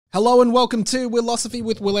Hello and welcome to Willosophy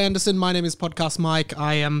with Will Anderson. My name is Podcast Mike.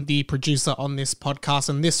 I am the producer on this podcast,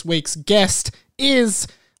 and this week's guest is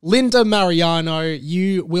Linda Marigliano.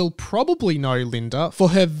 You will probably know Linda for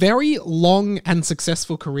her very long and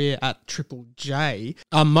successful career at Triple J.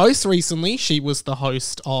 Most recently, she was the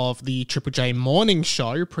host of the Triple J Morning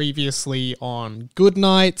Show, previously on Good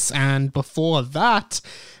Nights, and before that,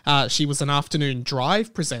 she was an afternoon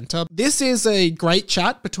drive presenter. This is a great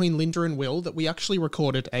chat between Linda and Will that we actually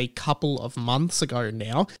recorded a couple of months ago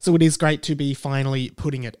now, so it is great to be finally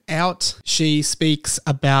putting it out. She speaks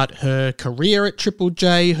about her career at Triple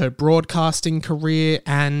J, her broadcasting career,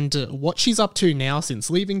 and what she's up to now since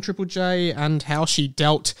leaving Triple J, and how she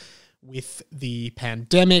dealt with the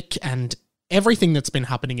pandemic and everything that's been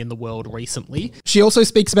happening in the world recently. She also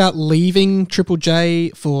speaks about leaving Triple J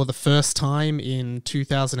for the first time in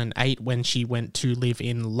 2008 when she went to live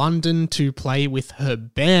in London to play with her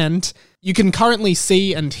band. You can currently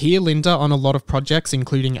see and hear Linda on a lot of projects,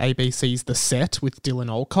 including ABC's The Set with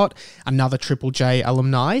Dylan Alcott, another Triple J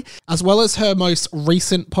alumni, as well as her most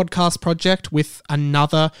recent podcast project with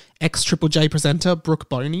another ex-Triple J presenter, Brooke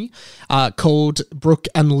Boney, called Brooke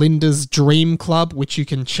and Linda's Dream Club, which you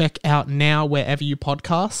can check out now wherever you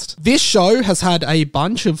podcast. This show has had a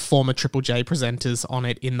bunch of former Triple J presenters on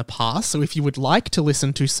it in the past, so if you would like to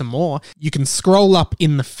listen to some more, you can scroll up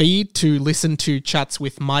in the feed to listen to chats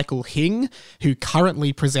with Michael Hing, who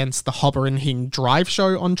currently presents the Hobber and Hing Drive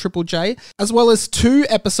Show on Triple J, as well as 2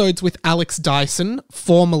 episodes with Alex Dyson,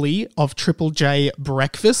 formerly of Triple J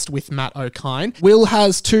Breakfast with Matt O'Kine. Will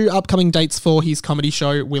has 2 upcoming dates for his comedy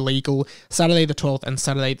show, Will Eagle, Saturday the 12th and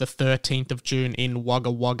Saturday the 13th of June in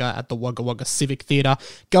Wagga Wagga at the Wagga Wagga Civic Theatre.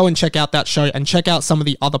 Go and check out that show and check out some of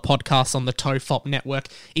the other podcasts on the TOFOP network,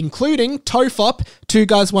 including TOFOP, 2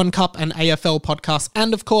 Guys, 1 Cup, and AFL podcasts,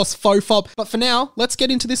 and of course FOFOP. But for now, let's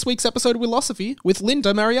get into this week's episode of Willosophy with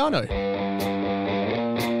Linda Marigliano.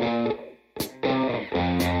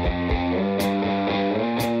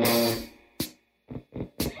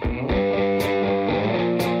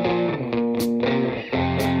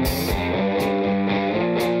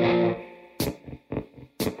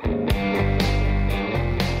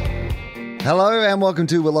 Hello and welcome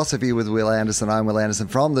to Willosophy with Will Anderson. I'm Will Anderson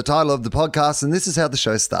from the title of the podcast, and this is how the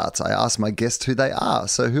show starts. I ask my guests who they are.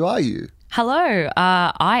 So who are you? Hello,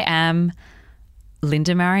 I am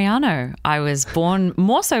Linda Marigliano. I was born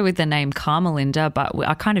more so with the name Carmelinda, but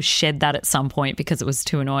I kind of shed that at some point because it was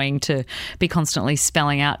too annoying to be constantly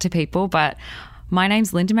spelling out to people. But my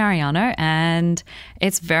name's Linda Marigliano, and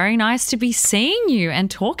it's very nice to be seeing you and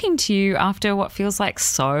talking to you after what feels like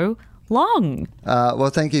so long. Well,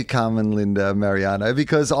 thank you, Carmen Linda Marigliano,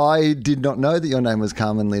 because I did not know that your name was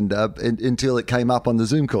Carmen Linda until it came up on the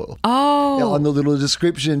Zoom call. Oh. Yeah, on the little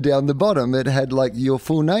description down the bottom, it had like your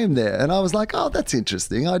full name there. And I was like, oh, that's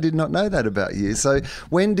interesting. I did not know that about you. So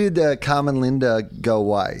when did Carmen Linda go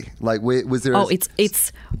away? Like, was there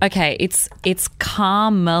it's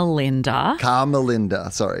Carmelinda.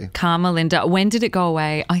 Carmelinda, sorry. Carmelinda. When did it go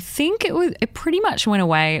away? I think it pretty much went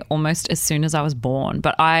away almost as soon as I was born,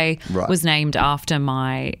 but I was named after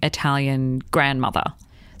my Italian grandmother.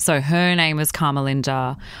 So her name was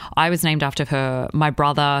Carmelinda. I was named after her. My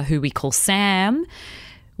brother, who we call Sam,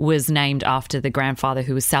 was named after the grandfather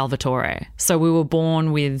who was Salvatore. So we were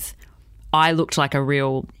born with, I looked like a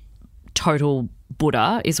real total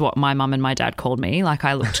Buddha is what my mum and my dad called me. Like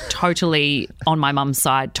I looked totally on my mum's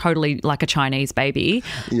side, totally like a Chinese baby,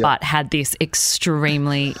 but had this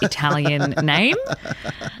extremely Italian name.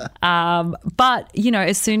 But, you know,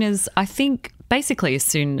 as soon as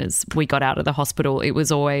we got out of the hospital, it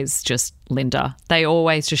was always just Linda. They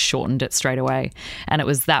always just shortened it straight away. And it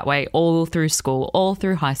was that way all through school, all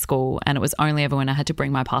through high school. And it was only ever when I had to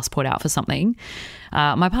bring my passport out for something.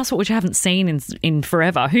 My passport, which I haven't seen in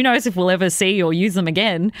forever. Who knows if we'll ever see or use them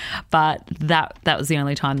again. But that was the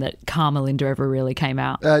only time that Carmelinda ever really came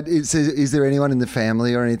out. Is there anyone in the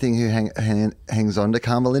family or anything who hangs on to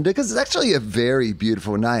Carmelinda? Because it's actually a very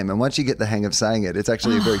beautiful name. And once you get the hang of saying it, it's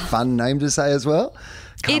actually a very fun name to say as well.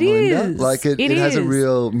 It is. Like it has a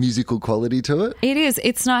real musical quality to it. It is.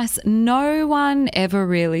 It's nice. No one ever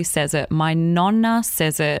really says it. My nonna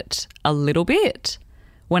says it a little bit.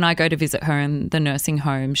 When I go to visit her in the nursing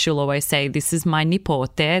home, she'll always say, this is my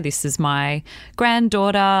nipote, this is my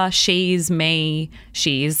granddaughter, she's me,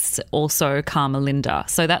 she's also Carmelinda.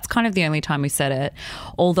 So that's kind of the only time we said it.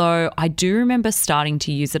 Although I do remember starting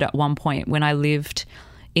to use it at one point when I lived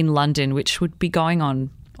in London, which would be going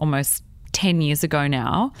on almost 10 years ago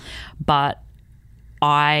now, but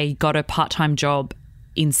I got a part-time job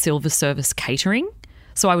in silver service catering.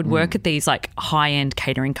 So I would work at these like high-end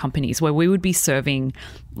catering companies where we would be serving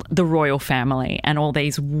the royal family and all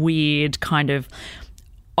these weird kind of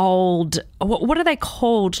old, what are they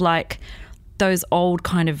called? Like those old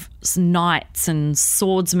kind of knights and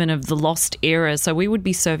swordsmen of the lost era. So we would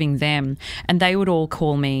be serving them and they would all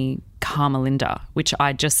call me Carmelinda, which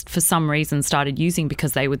I just for some reason started using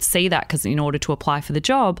because they would see that, because in order to apply for the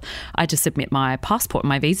job, I had to submit my passport and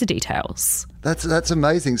my visa details. That's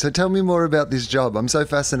amazing. So tell me more about this job. I'm so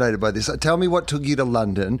fascinated by this. Tell me what took you to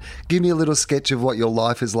London. Give me a little sketch of what your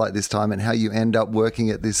life is like this time and how you end up working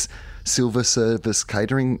at this silver service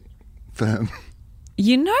catering firm.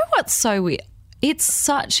 You know what's so weird? It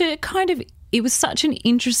was such an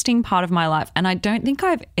interesting part of my life, and I don't think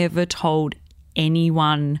I've ever told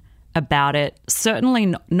anyone about it,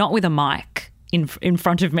 certainly not with a mic in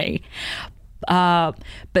front of me. But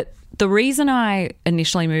the reason I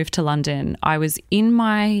initially moved to London, I was in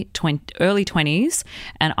my early 20s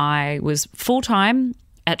and I was full-time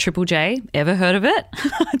at Triple J. Ever heard of it?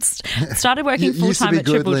 Started working full-time at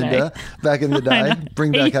Triple J. Linda, back in the day.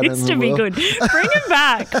 Bring back Adam. Used to be good. Bring him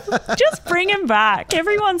back. Just bring him back.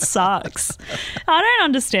 Everyone sucks. I don't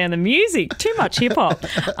understand the music. Too much hip-hop.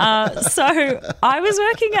 So I was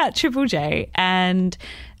working at Triple J and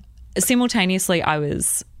simultaneously I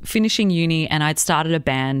was finishing uni and I'd started a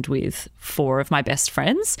band with 4 of my best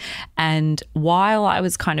friends. And while I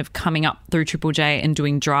was kind of coming up through Triple J and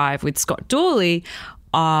doing Drive with Scott Dooley,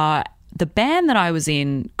 the band that I was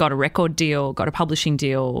in got a record deal, got a publishing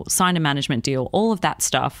deal, signed a management deal, all of that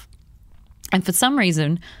stuff. And for some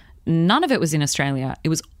reason, none of it was in Australia. It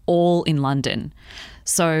was all in London.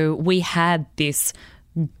 So we had this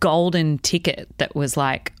golden ticket that was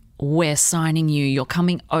like, we're signing you. You're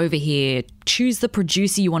coming over here. Choose the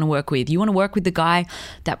producer you want to work with. You want to work with the guy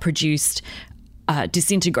that produced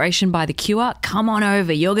Disintegration by The Cure? Come on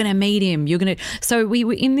over. You're going to meet him. So we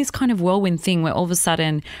were in this kind of whirlwind thing where all of a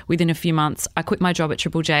sudden, within a few months, I quit my job at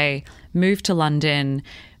Triple J, moved to London,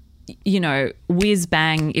 whiz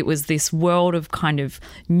bang. It was this world of kind of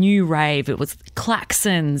new rave. It was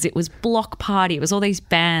Klaxons. It was Block Party. It was all these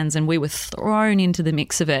bands and we were thrown into the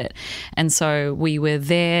mix of it. And so we were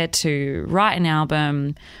there to write an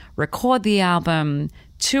album, record the album,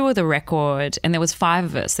 tour the record, and there was 5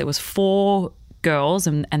 of us. There was 4 girls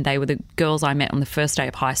and they were the girls I met on the first day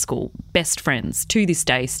of high school, best friends, to this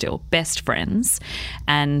day still, best friends,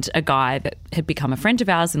 and a guy that had become a friend of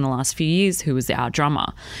ours in the last few years who was our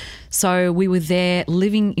drummer. So we were there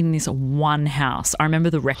living in this one house. I remember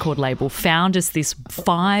the record label found us this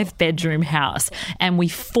 5-bedroom house and we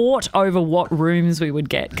fought over what rooms we would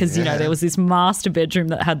get because, there was this master bedroom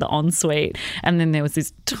that had the ensuite and then there was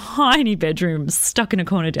this tiny bedroom stuck in a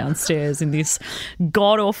corner downstairs in this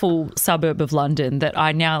god-awful suburb of London that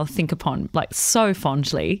I now think upon like so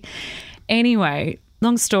fondly. Anyway,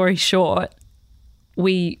 long story short,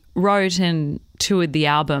 we wrote and toured the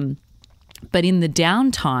album. But in the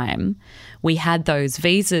downtime, we had those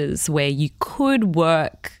visas where you could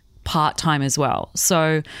work part-time as well.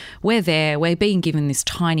 So we're there, we're being given this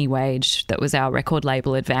tiny wage that was our record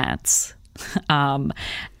label advance. And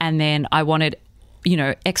then I wanted,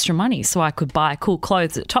 extra money so I could buy cool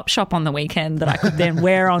clothes at Topshop on the weekend that I could then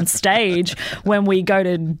wear on stage when we go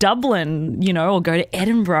to Dublin, or go to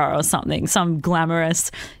Edinburgh or something, some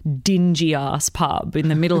glamorous, dingy-ass pub in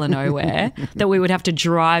the middle of nowhere that we would have to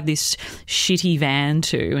drive this shitty van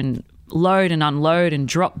to and load and unload and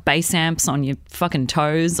drop bass amps on your fucking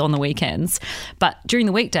toes on the weekends. But during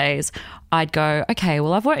the weekdays, I'd go, okay,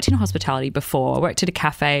 well, I've worked in hospitality before. I worked at a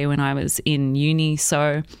cafe when I was in uni,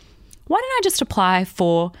 so why don't I just apply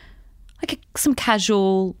for some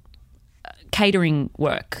casual catering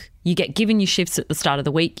work? You get given your shifts at the start of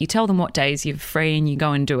the week. You tell them what days you're free and you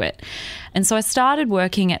go and do it. And so I started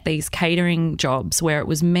working at these catering jobs where it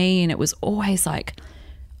was me and it was always like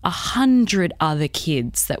 100 other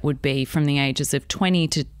kids that would be from the ages of 20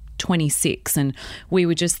 to 26. And we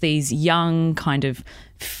were just these young kind of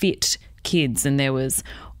fit kids and there was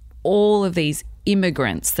all of these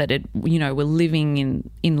immigrants that had, were living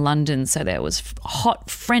in London. So there was hot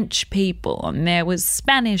French people and there was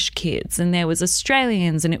Spanish kids and there was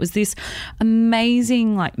Australians and it was this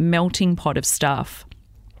amazing melting pot of stuff.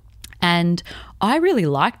 And I really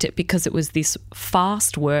liked it because it was this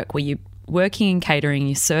fast work where you're working in catering,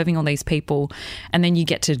 you're serving all these people and then you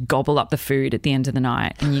get to gobble up the food at the end of the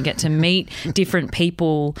night and you get to meet different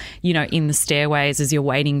people, in the stairways as you're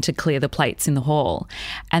waiting to clear the plates in the hall.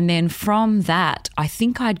 And then from that, I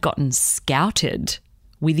think I'd gotten scouted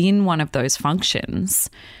within one of those functions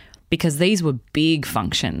because these were big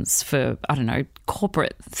functions for,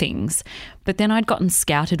 corporate things. But then I'd gotten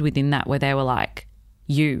scouted within that where they were like,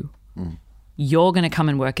 you you're going to come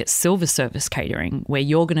and work at Silver Service Catering, where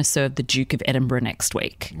you're going to serve the Duke of Edinburgh next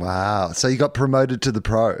week. Wow. So you got promoted to the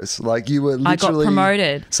pros. Like you were literally... I got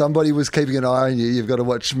promoted. Somebody was keeping an eye on you. You've got to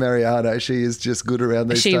watch Mariano. She is just good around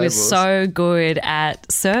these tables. She was so good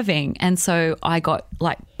at serving. And so I got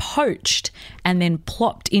like poached and then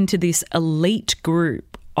plopped into this elite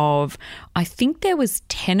group of, I think there was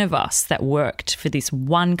 10 of us that worked for this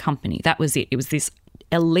one company. That was it. It was this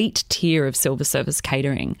elite tier of Silver Service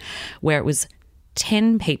Catering where it was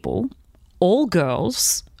 10 people, all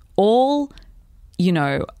girls, all,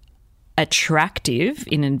 attractive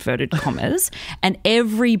in inverted commas, and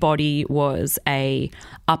everybody was a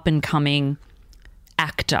up and coming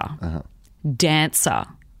actor, dancer,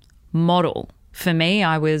 model. For me,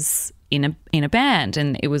 I was in a band,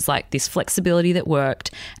 and it was like this flexibility that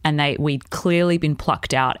worked, and we'd clearly been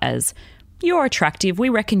plucked out as, you're attractive. We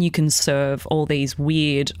reckon you can serve all these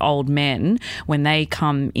weird old men when they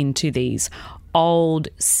come into these old,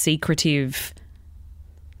 secretive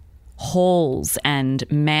halls and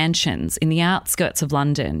mansions in the outskirts of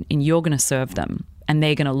London, and you're going to serve them. And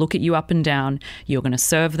they're going to look at you up and down. You're going to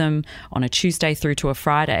serve them on a Tuesday through to a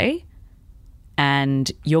Friday,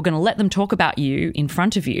 and you're going to let them talk about you in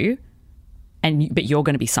front of you, but you're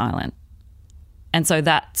going to be silent. And so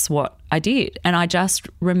that's what I did. And I just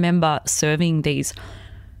remember serving these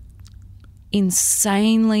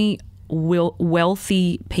insanely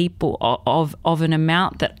wealthy people of an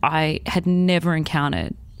amount that I had never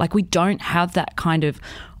encountered. Like, we don't have that kind of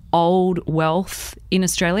old wealth in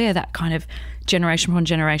Australia, that kind of generation upon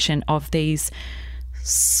generation of these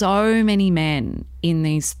so many men in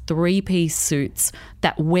these three-piece suits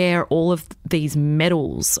that wear all of these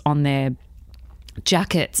medals on their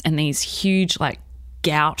jackets and these huge like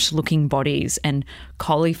gout looking bodies and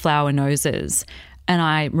cauliflower noses. And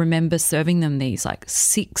I remember serving them these like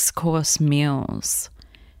 6-course meals,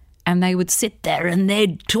 and they would sit there and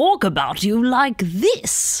they'd talk about you like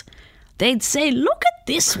this. They'd say, look at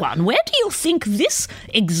this one. Where do you think this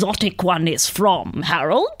exotic one is from,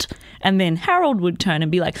 Harold? And then Harold would turn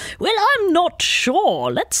and be like, well, I'm not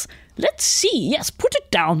sure. Let's see. Yes, put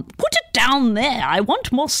it down. Put it down there. I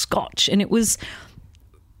want more scotch. And it was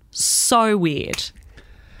so weird.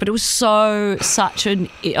 But it was such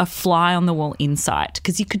a fly on the wall insight,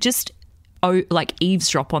 because you could just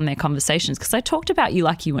eavesdrop on their conversations, because they talked about you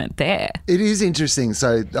like you weren't there. It is interesting.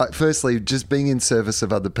 So firstly, just being in service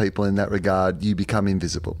of other people in that regard, you become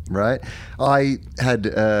invisible, right? I had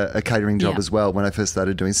a catering job as well when I first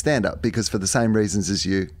started doing stand-up, because for the same reasons as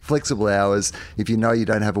you, flexible hours. If you know you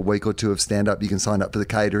don't have a week or two of stand-up, you can sign up for the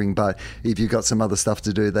catering, but if you've got some other stuff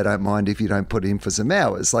to do, they don't mind if you don't put in for some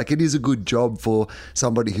hours. Like, it is a good job for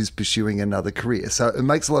somebody who's pursuing another career. So it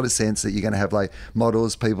makes a lot of sense that you're going to have like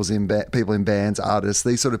models, people in bands, artists,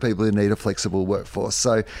 these sort of people who need a flexible workforce.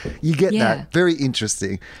 So you get that. Very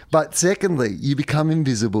interesting. But secondly, you become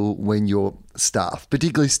invisible when you're staff,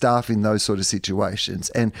 particularly staff in those sort of situations.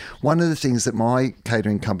 And one of the things that my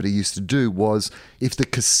catering company used to do was, if the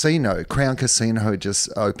casino, Crown Casino had just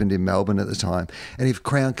opened in Melbourne at the time, and if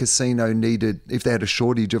Crown Casino if they had a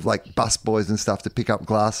shortage of like busboys and stuff to pick up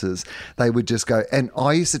glasses, they would just go. And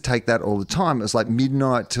I used to take that all the time. It was like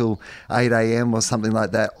midnight till 8 a.m. or something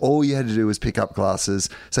like that. All you had to do was pick up glasses.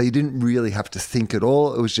 So you didn't really have to think at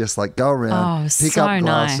all. It was just like go around, pick up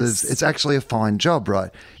glasses. Nice. It's actually a fine job,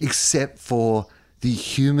 right? Except for the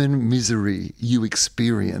human misery you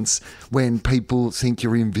experience when people think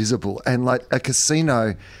you're invisible. And like a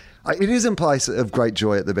casino, it is a place of great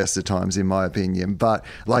joy at the best of times, in my opinion. But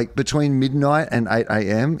like between midnight and 8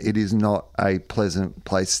 a.m., it is not a pleasant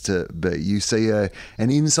place to be. You see an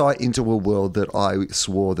insight into a world that I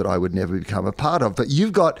swore that I would never become a part of. But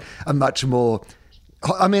you've got a much more...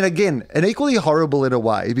 I mean, again, and equally horrible in a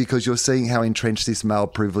way, because you're seeing how entrenched this male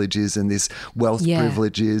privilege is and this wealth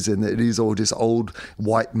privilege is, and it is all just old,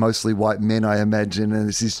 mostly white men, I imagine, and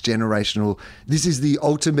this is generational. This is the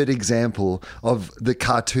ultimate example of the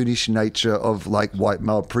cartoonish nature of like white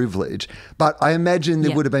male privilege. But I imagine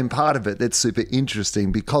there would have been part of it that's super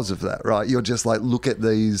interesting because of that, right? You're just like, look at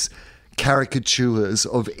these caricatures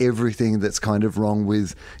of everything that's kind of wrong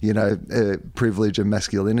with, privilege and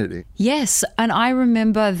masculinity. Yes. And I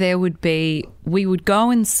remember we would go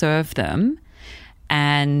and serve them,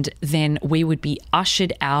 and then we would be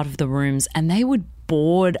ushered out of the rooms, and they would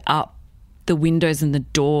board up the windows and the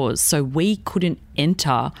doors so we couldn't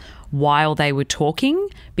enter while they were talking,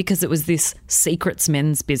 because it was this secrets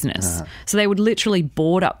men's business. So they would literally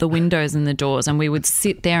board up the windows and the doors, and we would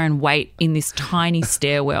sit there and wait in this tiny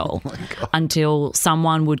stairwell until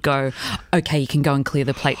someone would go, okay, you can go and clear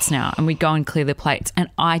the plates now. And we'd go and clear the plates. And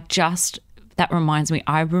that reminds me,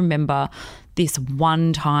 I remember this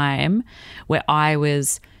one time where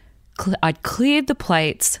I'd cleared the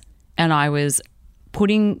plates and I was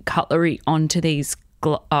putting cutlery onto these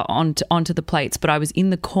onto the plates, but I was in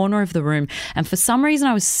the corner of the room, and for some reason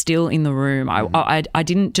I was still in the room. I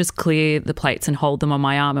didn't just clear the plates and hold them on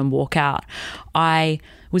my arm and walk out. I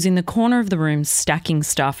was in the corner of the room stacking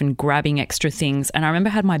stuff and grabbing extra things, and I remember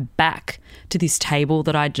I had my back to this table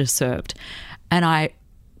that I'd just served, and I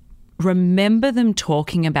remember them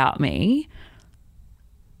talking about me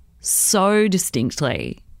so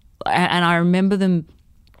distinctly, and I remember them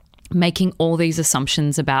making all these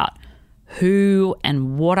assumptions about who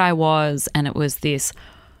and what I was, and it was this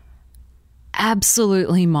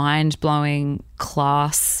absolutely mind-blowing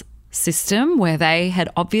class system where they had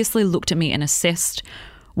obviously looked at me and assessed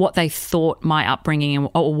what they thought my upbringing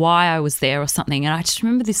or why I was there or something. And I just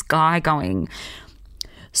remember this guy going,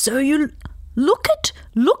 "So you look at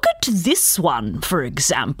this one, for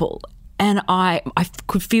example." And I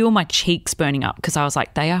could feel my cheeks burning up because I was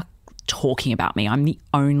like, they are talking about me. I'm the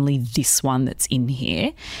only this one that's in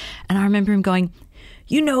here. And I remember him going,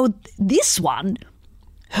 this one,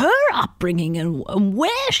 her upbringing and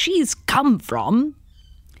where she's come from,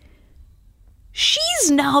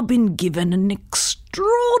 she's now been given an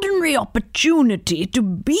extraordinary opportunity to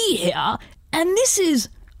be here, and this is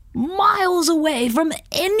miles away from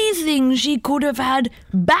anything she could have had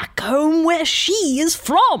back home where she is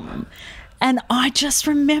from. And I just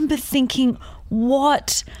remember thinking,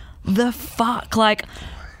 what the fuck? Like,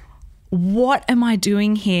 what am I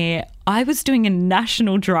doing here? I was doing a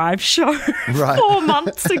National Drive show 4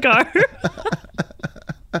 months ago.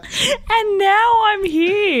 And now I'm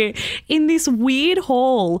here in this weird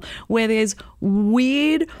hall where there's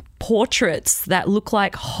weird portraits that look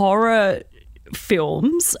like horror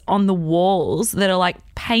films on the walls that are like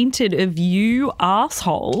painted of you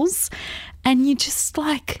assholes. And you just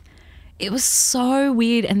like, it was so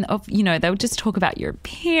weird. And, they would just talk about your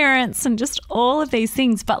appearance and just all of these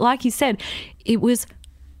things. But like you said, it was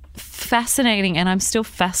fascinating, and I'm still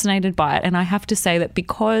fascinated by it. And I have to say that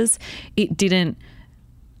because it didn't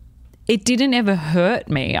ever hurt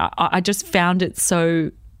me, I just found it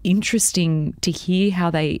so interesting to hear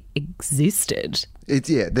how they existed.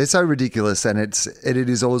 They're so ridiculous, and it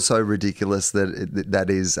is also ridiculous that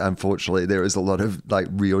is, unfortunately, there is a lot of like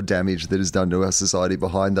real damage that is done to our society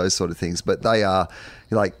behind those sort of things. But they are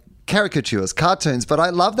like caricatures, cartoons. But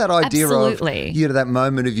I love that idea Absolutely. of, that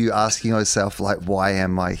moment of you asking yourself, like, why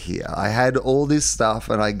am I here? I had all this stuff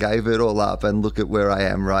and I gave it all up, and look at where I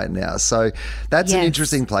am right now. So that's an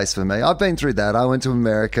interesting place for me. I've been through that. I went to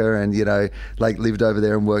America and, lived over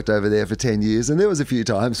there and worked over there for 10 years. And there was a few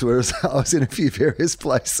times where I was in a few various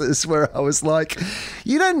places where I was like,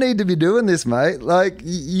 you don't need to be doing this, mate. Like,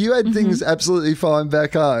 you had things absolutely fine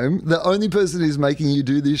back home. The only person who's making you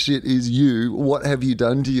do this shit is you. What have you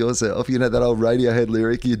done to yourself? That old Radiohead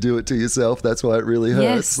lyric, you do it to yourself, that's why it really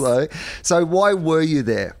hurts. Yes. So why were you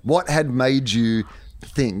there? What had made you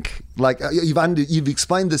think, like, you've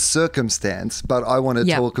explained the circumstance, but I want to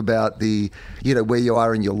talk about the, where you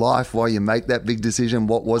are in your life, why you make that big decision.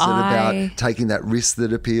 What was it about taking that risk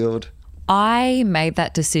that appealed? I made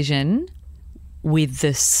that decision with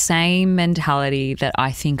the same mentality that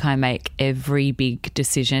I think I make every big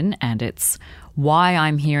decision, and it's why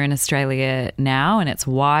I'm here in Australia now, and it's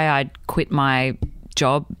why I quit my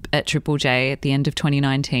job at Triple J at the end of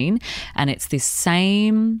 2019. And it's this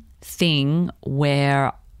same thing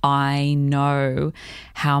where I know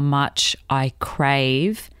how much I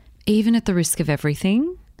crave, even at the risk of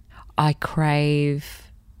everything, I crave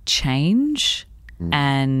change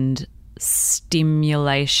and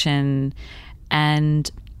stimulation and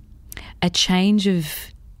a change of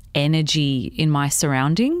energy in my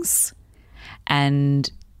surroundings. And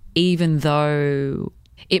even though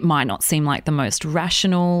it might not seem like the most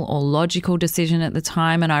rational or logical decision at the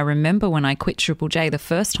time, and I remember when I quit Triple J the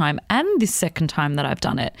first time and this second time that I've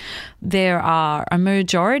done it, there are a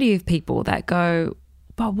majority of people that go,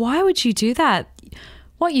 but why would you do that?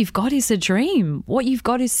 What you've got is a dream. What you've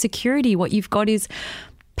got is security. What you've got is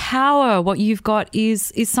power. What you've got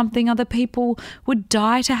is something other people would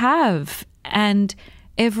die to have. And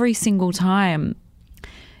every single time,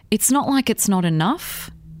 it's not like it's not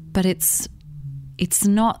enough, but it's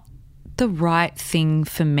not the right thing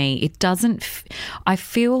for me. It doesn't I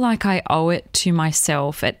feel like I owe it to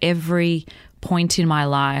myself at every point in my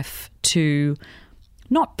life to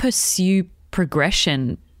not pursue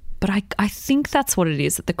progression, but I think that's what it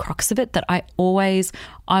is at the crux of it, that I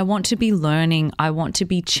want to be learning, I want to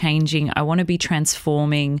be changing, I want to be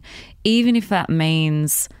transforming, even if that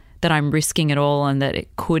means that I'm risking it all and that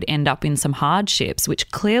it could end up in some hardships, which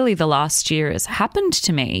clearly the last year has happened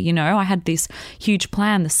to me. You know, I had this huge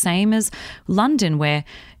plan, the same as London, where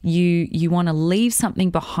you want to leave something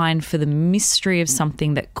behind for the mystery of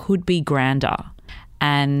something that could be grander.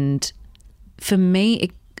 And for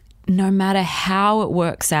me, no matter how it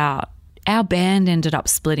works out, our band ended up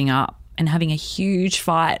splitting up and having a huge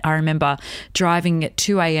fight. I remember driving at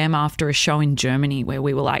 2 a.m. after a show in Germany where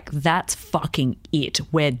we were like, that's fucking it.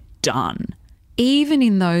 We're done. Even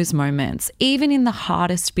in those moments, even in the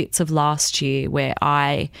hardest bits of last year where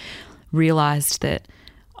I realised that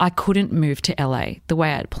I couldn't move to LA the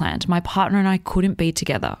way I'd planned. My partner and I couldn't be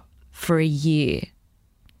together for a year.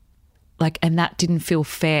 And that didn't feel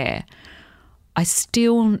fair. I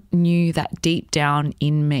still knew that deep down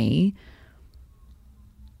in me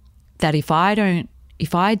that if I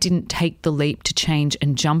didn't take the leap to change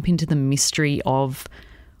and jump into the mystery of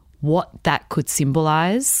what that could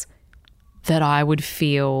symbolize, that I would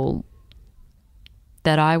feel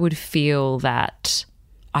that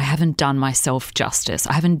I haven't done myself justice.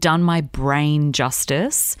 I haven't done my brain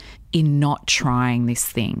justice in not trying this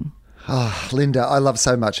thing. Oh, Linda, I love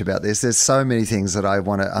so much about this. There's so many things that I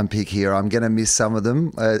want to unpick here. I'm going to miss some of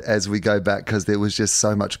them as we go back because there was just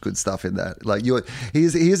so much good stuff in that.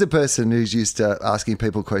 Here's a person who's used to asking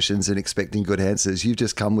people questions and expecting good answers. You've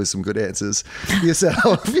just come with some good answers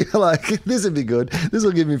yourself. You're like, this will be good. This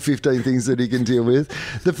will give him 15 things that he can deal with.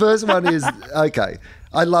 The first one is, okay,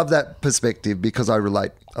 I love that perspective because I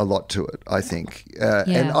relate a lot to it, I think.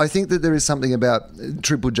 And I think that there is something about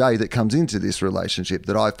Triple J that comes into this relationship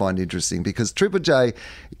that I find interesting because Triple J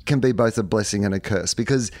can be both a blessing and a curse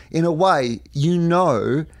because in a way, you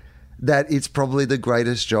know that it's probably the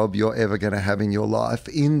greatest job you're ever going to have in your life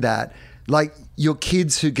in that, your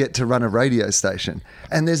kids who get to run a radio station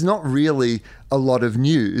and there's not really a lot of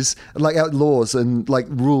news, laws and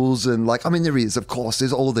rules and there is, of course,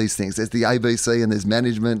 there's all these things. There's the ABC and there's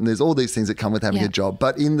management and there's all these things that come with having a job.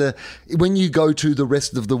 But when you go to the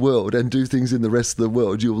rest of the world and do things in the rest of the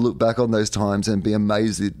world, you'll look back on those times and be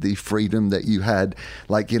amazed at the freedom that you had,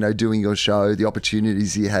 doing your show, the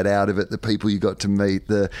opportunities you had out of it, the people you got to meet,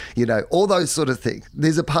 all those sort of things.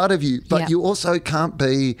 There's a part of you, but you also can't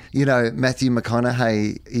be, Matthew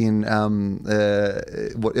McConaughey in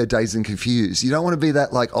Dazed and Confused. You don't want to be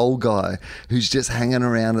that old guy who's just hanging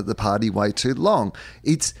around at the party way too long.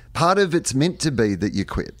 It's part of it's meant to be that you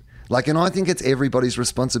quit. And I think it's everybody's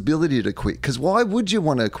responsibility to quit because why would you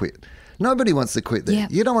want to quit? Nobody wants to quit there. Yeah.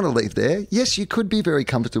 You don't want to leave there. Yes, you could be very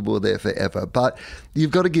comfortable there forever, but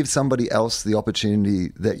you've got to give somebody else the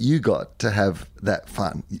opportunity that you got to have that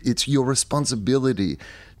fun. It's your responsibility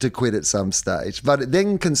to quit at some stage, but it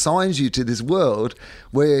then consigns you to this world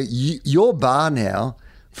where your bar now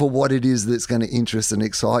for what it is that's going to interest and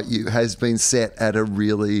excite you has been set at a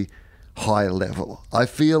really high level. I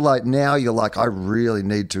feel like now you're I really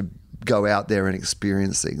need to go out there and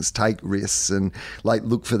experience things, take risks and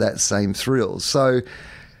look for that same thrill. So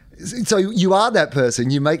you are that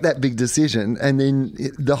person, you make that big decision and then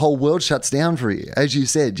the whole world shuts down for you. As you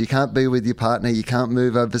said, you can't be with your partner, you can't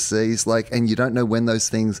move overseas, and you don't know when those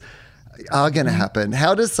things are going to happen.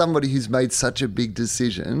 How does somebody who's made such a big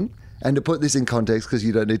decision, and to put this in context, because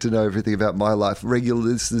you don't need to know everything about my life, regular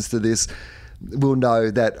listeners to this will know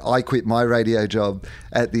that I quit my radio job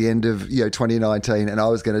at the end of 2019 and I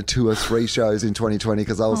was going to tour 3 shows in 2020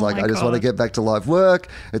 because I was I just want to get back to live work.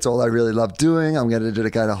 It's all I really love doing. I'm going to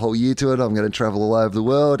dedicate a whole year to it. I'm going to travel all over the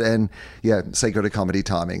world and secret of comedy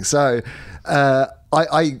timing. So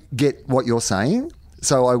I get what you're saying.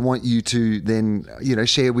 So I want you to then,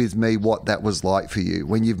 share with me what that was like for you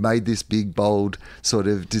when you've made this big, bold sort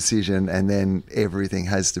of decision and then everything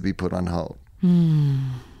has to be put on hold.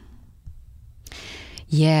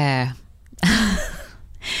 Yeah.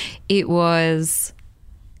 It was,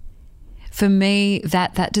 for me,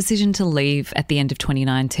 that decision to leave at the end of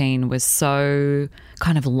 2019 was so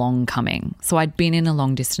kind of long coming. So I'd been in a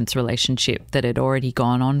long distance relationship that had already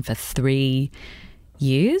gone on for 3.5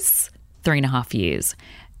 years.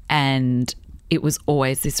 And it was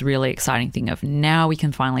always this really exciting thing of now we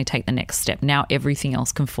can finally take the next step. Now everything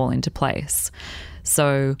else can fall into place.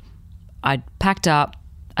 So I'd packed up,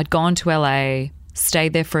 I'd gone to LA,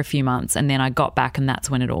 stayed there for a few months, and then I got back and that's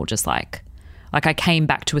when it all just I came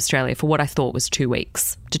back to Australia for what I thought was 2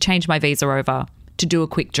 weeks to change my visa over, to do a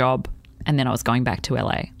quick job, and then I was going back to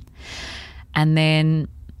LA. And then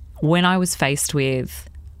when I was faced with,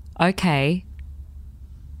 okay,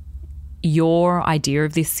 your idea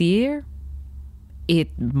of this year it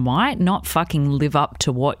might not fucking live up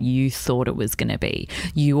to what you thought it was going to be.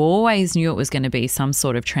 You always knew it was going to be some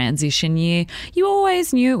sort of transition year. You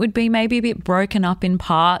always knew it would be maybe a bit broken up in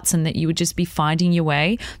parts and that you would just be finding your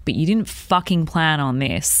way, but you didn't fucking plan on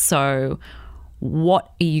this. So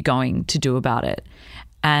what are you going to do about it?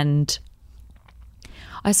 And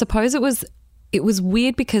I suppose it was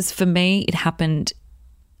weird because for me it happened,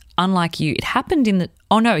 unlike you, it happened in the,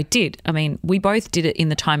 oh no, it did. I mean, we both did it in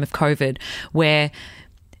the time of COVID, where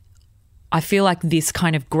I feel like this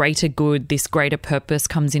kind of greater good, this greater purpose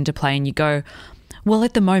comes into play, and you go, well,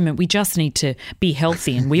 at the moment we just need to be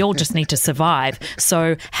healthy and we all just need to survive.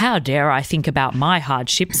 So how dare I think about my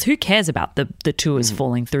hardships? Who cares about the tours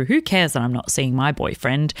falling through? Who cares that I'm not seeing my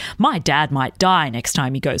boyfriend? My dad might die next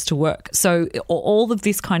time he goes to work. So all of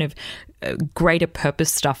this kind of greater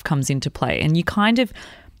purpose stuff comes into play, and you kind of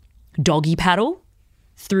doggy paddle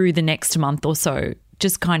through the next month or so,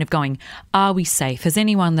 just kind of going, are we safe? Has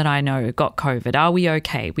anyone that I know got COVID? Are we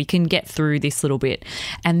okay? We can get through this little bit.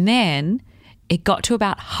 And then it got to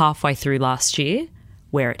about halfway through last year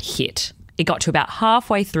where it hit. It got to about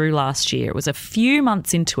halfway through last year. It was a few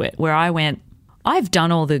months into it where I went, I've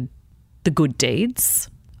done all the good deeds.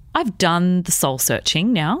 I've done the soul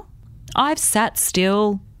searching now. I've sat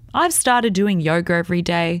still. I've started doing yoga every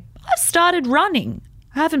day. I've started running.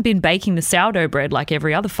 I haven't been baking the sourdough bread like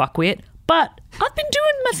every other fuckwit, but I've been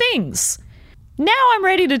doing my things. Now I'm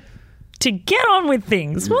ready to get on with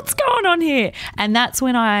things. What's going on here? And that's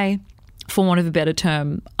when I, for want of a better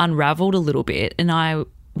term, unraveled a little bit, and I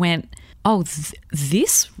went, oh,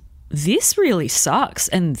 this really sucks,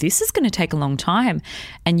 and this is going to take a long time,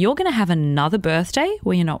 and you're going to have another birthday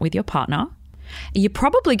where you're not with your partner. You're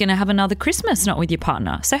probably going to have another Christmas not with your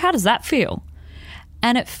partner. So how does that feel?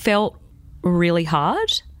 And it felt really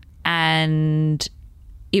hard, and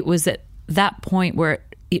it was at that point where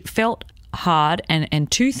it felt hard, and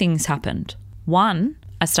two things happened. One,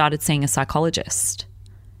 I started seeing a psychologist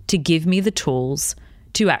to give me the tools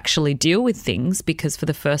to actually deal with things, because for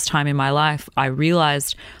the first time in my life I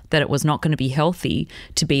realized that it was not going to be healthy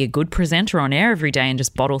to be a good presenter on air every day and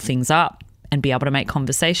just bottle things up and be able to make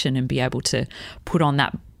conversation and be able to put on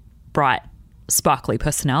that bright, sparkly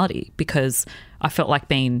personality, because I felt like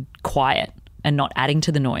being quiet and not adding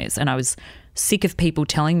to the noise. And I was sick of people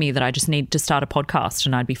telling me that I just need to start a podcast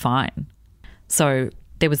and I'd be fine. So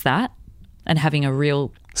there was that, and having a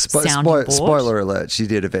real sounding board. Spoiler alert, she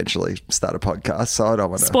did eventually start a podcast, so I don't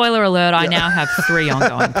want to... Spoiler alert, I now have 3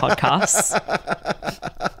 ongoing podcasts.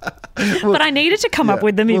 Well, but I needed to come up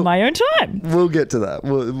with them in my own time. We'll get to that.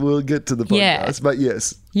 We'll get to the podcast, but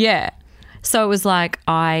yes. Yeah. So it was like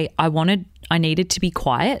I needed to be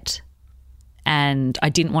quiet, and I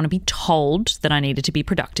didn't want to be told that I needed to be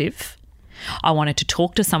productive. I wanted to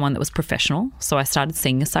talk to someone that was professional, so I started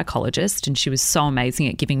seeing a psychologist, and she was so amazing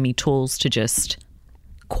at giving me tools to just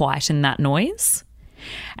quieten that noise.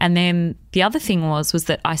 And then the other thing was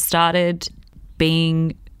that I started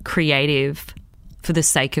being creative for the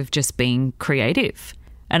sake of just being creative.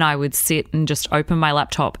 And I would sit and just open my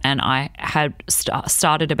laptop, and I had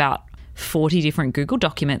started about 40 different Google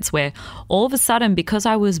documents where all of a sudden, because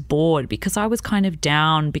I was bored, because I was kind of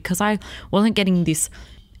down, because I wasn't getting this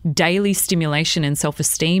daily stimulation and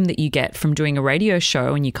self-esteem that you get from doing a radio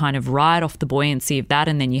show, and you kind of ride off the buoyancy of that,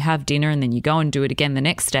 and then you have dinner and then you go and do it again the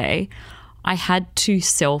next day, I had to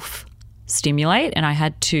self-stimulate, and I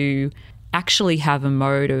had to actually have a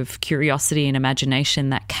mode of curiosity and imagination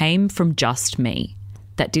that came from just me,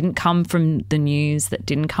 that didn't come from the news, that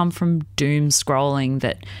didn't come from doom scrolling,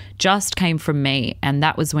 that just came from me. And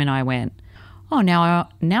that was when I went, oh, now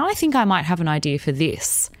I think I might have an idea for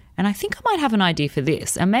this. And I think I might have an idea for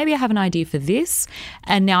this. And maybe I have an idea for this.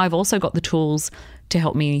 And now I've also got the tools to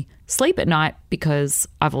help me sleep at night, because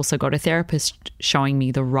I've also got a therapist showing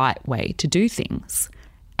me the right way to do things.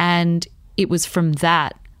 And it was from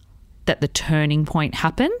that the turning point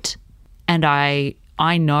happened. And I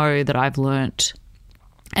know that I've learnt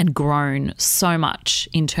and grown so much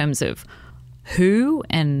in terms of who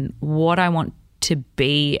and what I want to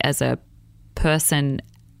be as a person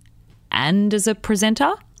and as a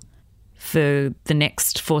presenter for the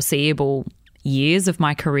next foreseeable years of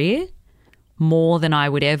my career, more than I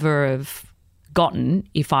would ever have gotten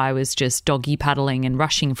if I was just doggy paddling and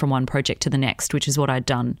rushing from one project to the next, which is what I'd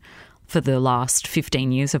done for the last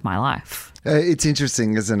 15 years of my life. It's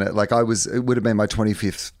interesting, isn't it? Like it would have been my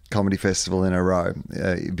 25th comedy festival in a row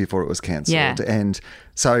before it was cancelled. Yeah. And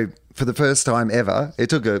so for the first time ever, it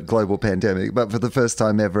took a global pandemic, but for the first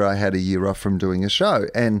time ever, I had a year off from doing a show,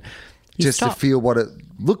 and to feel what it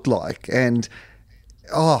looked like. And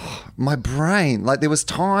my brain, like there was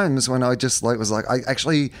times when I just was like, I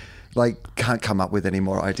actually like, can't come up with any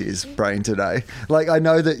more ideas, brain today. Like, I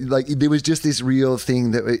know that, like, there was just this real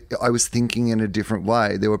thing that I was thinking in a different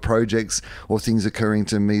way. There were projects or things occurring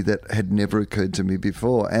to me that had never occurred to me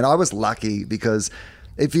before. And I was lucky because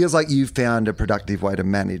it feels like you found a productive way to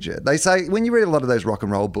manage it. They say, when you read a lot of those rock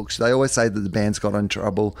and roll books, they always say that the bands got in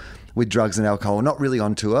trouble with drugs and alcohol, not really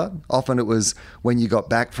on tour. Often it was when you got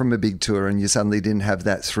back from a big tour and you suddenly didn't have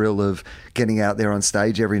that thrill of getting out there on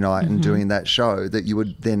stage every night and doing that show, that you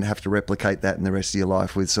would then have to replicate that in the rest of your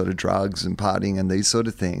life with sort of drugs and partying and these sort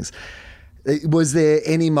of things. Was there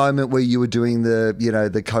any moment where you were doing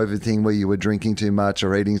the COVID thing where you were drinking too much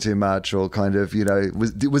or eating too much, or kind of,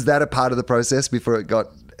 was that a part of the process before it got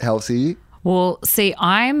healthy? Well, see,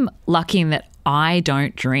 I'm lucky in that I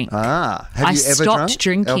don't drink. Have you ever stopped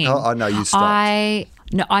drinking. Alcohol? Oh no, you stopped. I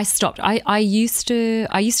stopped. I used to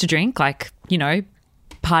drink, like,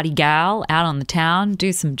 party gal out on the town,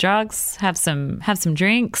 do some drugs, have some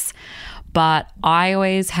drinks. But I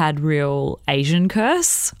always had real Asian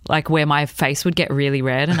curse, like where my face would get really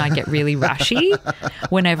red and I'd get really rashy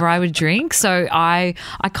whenever I would drink. So I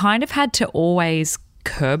kind of had to always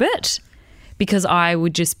curb it, because I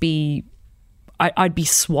would just be, I'd be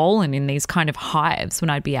swollen in these kind of hives when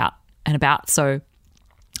I'd be out and about. So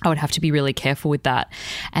I would have to be really careful with that.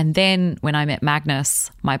 And then when I met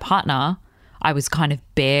Magnus, my partner, I was kind of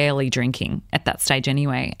barely drinking at that stage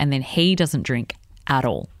anyway. And then he doesn't drink at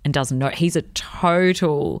all and doesn't know. He's a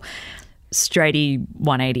total straighty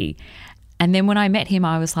 180. And then when I met him,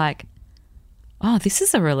 I was like, oh, this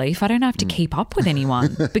is a relief. I don't have to keep up with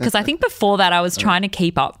anyone. Because I think before that I was trying to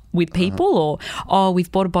keep up with people, or, oh,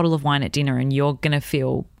 we've bought a bottle of wine at dinner and you're going to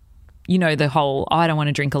feel, the whole, I don't want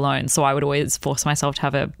to drink alone. So I would always force myself to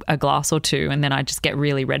have a glass or two, and then I'd just get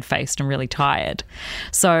really red-faced and really tired.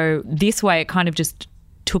 So this way it kind of just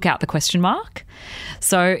took out the question mark.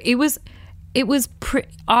 So I was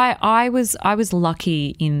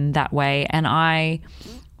lucky in that way, and I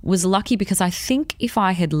was lucky because I think if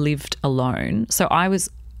I had lived alone, so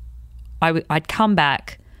I'd come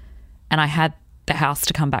back and I had the house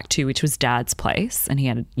to come back to, which was Dad's place, and he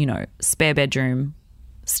had a spare bedroom,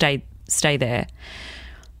 stay there.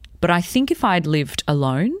 But I think if I'd lived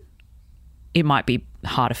alone, it might be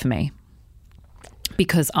harder for me,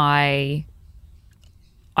 because I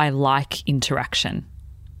like interaction.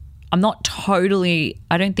 I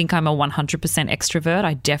don't think I'm a 100% extrovert.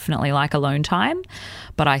 I definitely like alone time.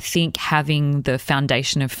 But I think having the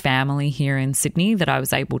foundation of family here in Sydney that I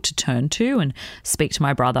was able to turn to and speak to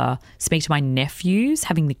my brother, speak to my nephews,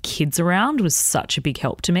 having the kids around was such a big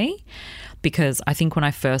help to me. Because I think when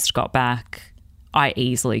I first got back, I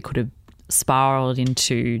easily could have spiraled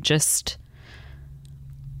into just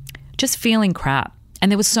feeling crap. And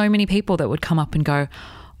there were so many people that would come up and go,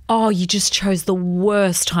 oh, you just chose the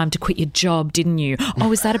worst time to quit your job, didn't you?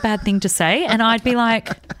 Oh, is that a bad thing to say? And I'd be like,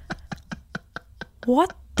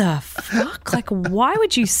 what the fuck? Like, why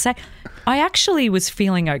would you say? I actually was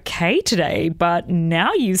feeling okay today, but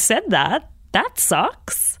now you said that. That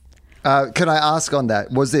sucks. Can I ask on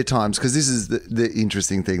that, was there times, because this is the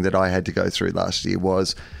interesting thing that I had to go through last year,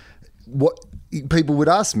 was what people would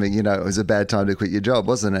ask me, it was a bad time to quit your job,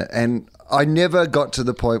 wasn't it? And I never got to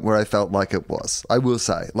the point where I felt like it was, I will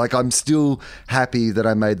say. Like, I'm still happy that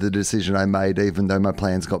I made the decision I made, even though my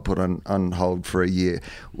plans got put on hold for a year.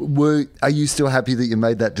 Are you still happy that you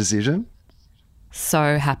made that decision?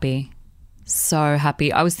 So happy. So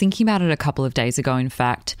happy. I was thinking about it a couple of days ago, in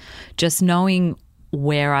fact, just knowing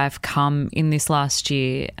where I've come in this last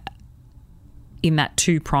year in that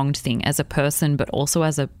two-pronged thing, as a person but also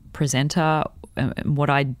as a presenter, what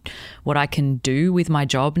I can do with my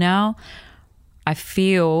job now. I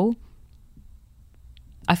felt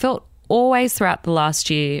always throughout the last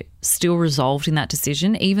year still resolved in that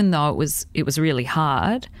decision, even though it was really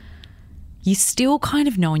hard. You still kind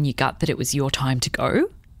of know in your gut that it was your time to go.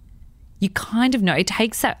 You kind of know. It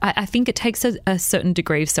takes that. I think it takes a certain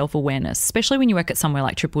degree of self-awareness, especially when you work at somewhere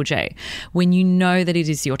like Triple J, when you know that it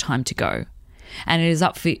is your time to go. And it is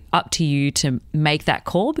up to you to make that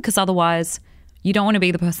call, because otherwise you don't want to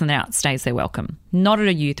be the person that outstays their welcome, not at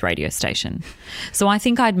a youth radio station. So I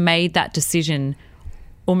think I'd made that decision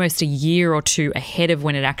almost a year or two ahead of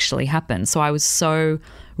when it actually happened. So I was so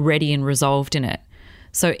ready and resolved in it.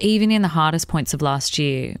 So even in the hardest points of last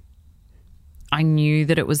year, I knew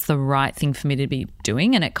that it was the right thing for me to be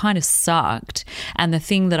doing, and it kind of sucked. And the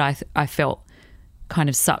thing that I felt kind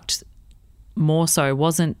of sucked more so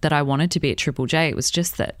wasn't that I wanted to be at Triple J. It was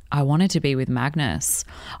just that I wanted to be with Magnus.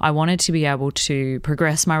 I wanted to be able to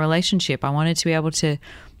progress my relationship. I wanted to be able to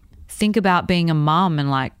think about being a mum and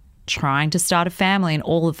like trying to start a family and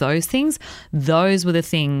all of those things. Those were the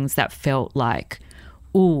things that felt like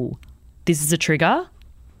ooh, this is a trigger.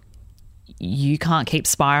 You can't keep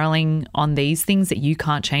spiraling on these things that you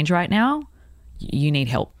can't change right now. You need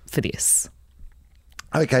help for this.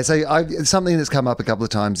 Okay, so something that's come up a couple of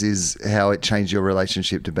times is how it changed your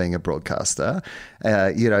relationship to being a broadcaster.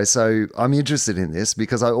 So I'm interested in this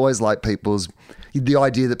because I always like the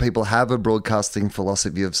idea that people have a broadcasting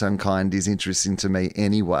philosophy of some kind is interesting to me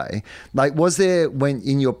anyway. Like, was there, when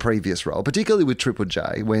in your previous role, particularly with Triple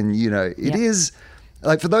J, when, it is...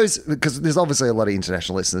 Like, for those, because there's obviously a lot of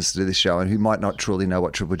international listeners to this show and who might not truly know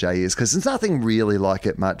what Triple J is, because there's nothing really like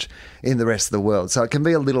it much in the rest of the world. So it can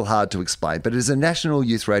be a little hard to explain. But it is a national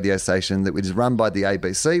youth radio station that is run by the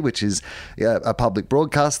ABC, which is a public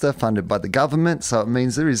broadcaster funded by the government. So it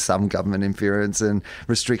means there is some government interference and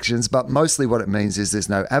restrictions. But mostly what it means is there's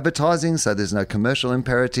no advertising, so there's no commercial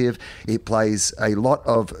imperative. It plays a lot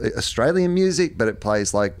of Australian music, but it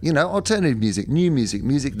plays alternative music, new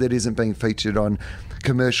music that isn't being featured on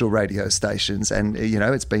commercial radio stations. And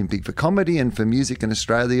it's been big for comedy and for music in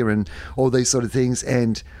Australia and all these sort of things.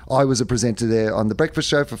 And I was a presenter there on The Breakfast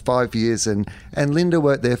Show for 5 years, and Linda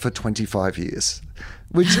worked there for 25 years,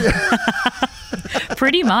 which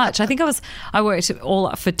pretty much. I think I worked all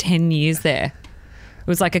up for 10 years there. It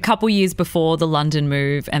was like a couple years before the London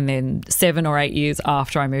move and then 7 or 8 years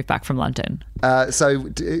after I moved back from London. So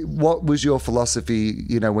what was your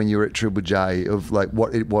philosophy, when you were at Triple J, of like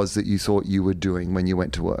what it was that you thought you were doing when you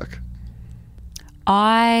went to work?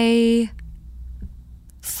 I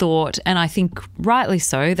thought, and I think rightly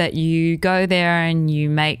so, that you go there and you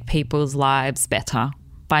make people's lives better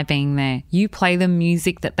by being there. You play the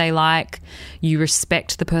music that they like. You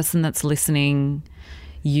respect the person that's listening.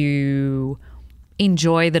 You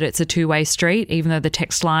enjoy that it's a two-way street, even though the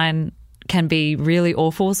text line can be really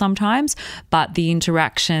awful sometimes, but the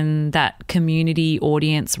interaction, that community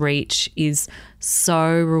audience reach is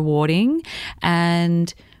so rewarding,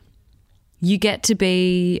 and you get to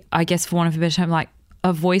be, I guess for want of a better term, like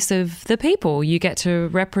a voice of the people. You get to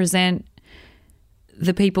represent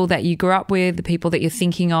the people that you grew up with, the people that you're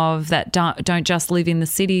thinking of that don't just live in the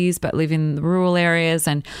cities but live in the rural areas,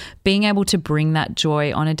 and being able to bring that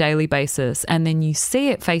joy on a daily basis. And then you see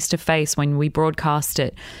it face to face when we broadcast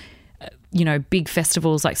it, big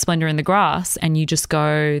festivals like Splendour in the Grass, and you just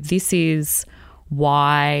go, this is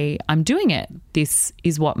why I'm doing it. This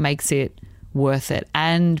is what makes it worth it.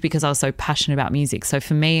 And because I was so passionate about music. So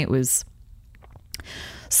for me, it was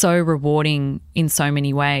so rewarding in so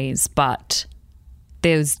many ways, but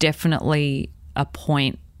there's definitely a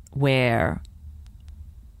point where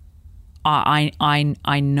I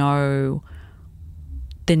know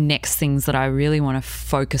the next things that I really want to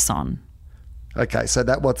focus on. Okay, so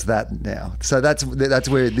what's that now? So that's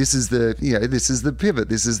where this is the pivot,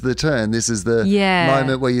 this is the turn, this is the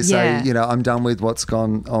moment where you say, I'm done with what's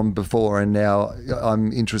gone on before and now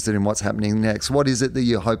I'm interested in what's happening next. What is it that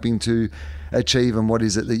you're hoping to achieve and what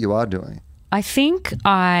is it that you are doing? I think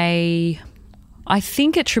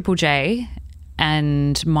at Triple J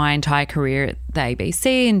and my entire career at the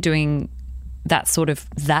ABC and doing that sort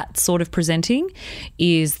of presenting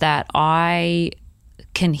is that I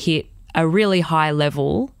can hit a really high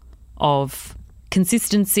level of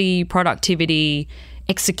consistency, productivity,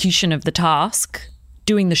 execution of the task,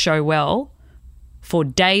 doing the show well for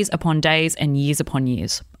days upon days and years upon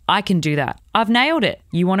years. I can do that. I've nailed it.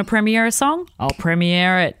 You want to premiere a song? I'll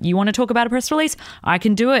premiere it. You want to talk about a press release? I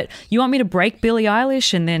can do it. You want me to break Billie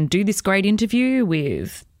Eilish and then do this great interview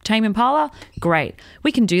with Tame Impala? Great.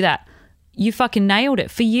 We can do that. You fucking nailed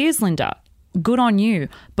it for years, Linda. Good on you.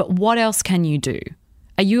 But what else can you do?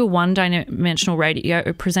 Are you a one-dimensional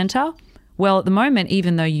radio presenter? Well, at the moment,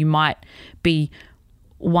 even though you might be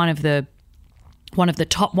one of the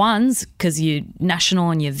top ones because you're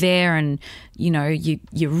national and you're there and,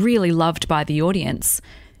 you're really loved by the audience,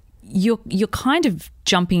 you're kind of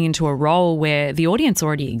jumping into a role where the audience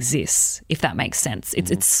already exists, if that makes sense.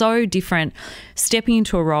 It's so different stepping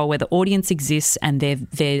into a role where the audience exists and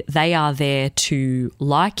they are there to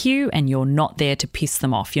like you and you're not there to piss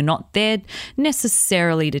them off. You're not there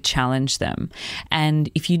necessarily to challenge them. And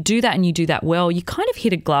if you do that and you do that well, you kind of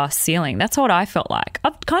hit a glass ceiling. That's what I felt like.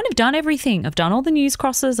 I've kind of done everything. I've done all the news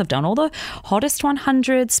crosses. I've done all the hottest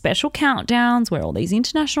 100 special countdowns where all these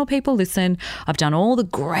international people listen. I've done all the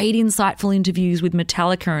great insightful interviews with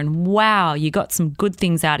Metallica, and wow, you got some good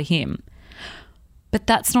things out of him. But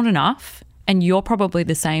that's not enough. And you're probably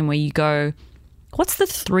the same, where you go, what's the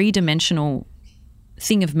three-dimensional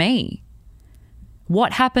thing of me?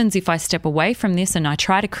 What happens if I step away from this and I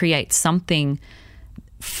try to create something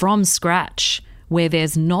from scratch where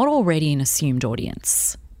there's not already an assumed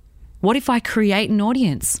audience? What if I create an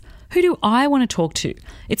audience Who do I want to talk to?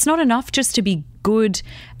 It's not enough just to be good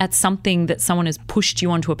at something that someone has pushed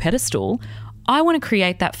you onto a pedestal. I want to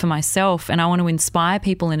create that for myself, and I want to inspire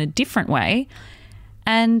people in a different way.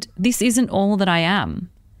 And this isn't all that I am.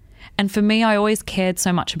 And for me, I always cared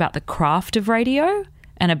so much about the craft of radio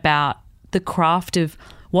and about the craft of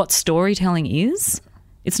what storytelling is.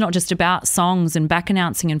 It's not just about songs and back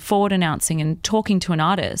announcing and forward announcing and talking to an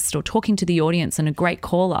artist or talking to the audience and a great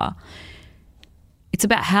caller. It's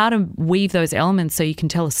about how to weave those elements so you can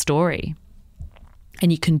tell a story.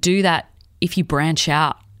 And you can do that if you branch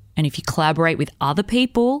out and if you collaborate with other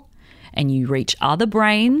people and you reach other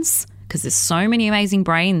brains, because there's so many amazing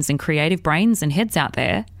brains and creative brains and heads out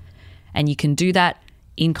there. And you can do that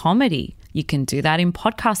in comedy. You can do that in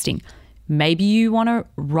podcasting. Maybe you want to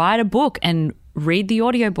write a book and read the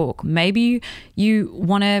audiobook. Maybe you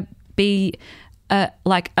want to be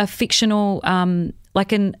like a fictional,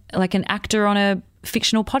 like an actor on a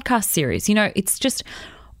fictional podcast series. You know, it's just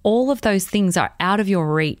all of those things are out of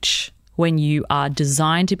your reach when you are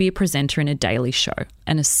designed to be a presenter in a daily show.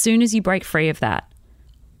 And as soon as you break free of that,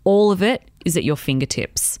 all of it is at your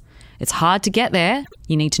fingertips. It's hard to get there.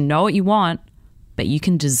 You need to know what you want, but you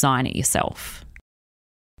can design it yourself.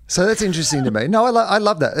 So that's interesting to me. No, I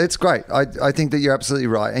love that. It's great. I think that you're absolutely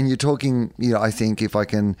right. And you're talking, I think if I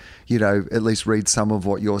can, at least read some of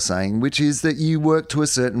what you're saying, which is that you work to a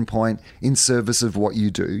certain point in service of what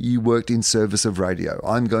you do. You worked in service of radio.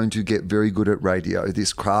 I'm going to get very good at radio,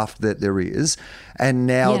 this craft that there is. And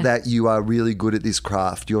now that you are really good at this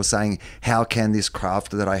craft, you're saying, how can this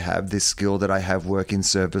craft that I have, this skill that I have, work in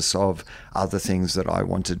service of other things that I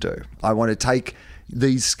want to do? I want to take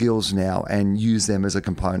these skills now and use them as a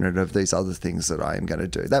component of these other things that I am going to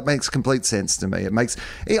do. That makes complete sense to me.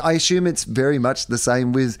 I assume it's very much the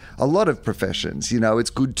same with a lot of professions. It's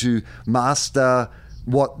good to master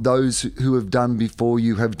what those who have done before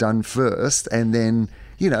you have done first, and then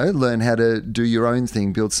learn how to do your own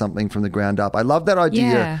thing, build something from the ground up. I love that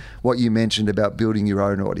idea, what you mentioned about building your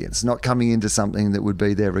own audience, not coming into something that would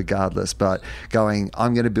be there regardless, but going,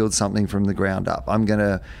 I'm going to build something from the ground up. I'm going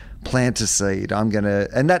to plant a seed.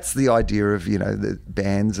 And that's the idea of, the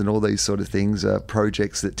bands and all these sort of things are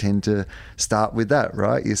projects that tend to start with that,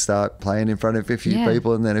 right? You start playing in front of a few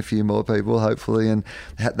people and then a few more people, hopefully, and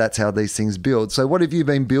that's how these things build. So what have you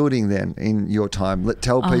been building then in your time?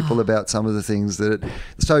 Tell people about some of the things that...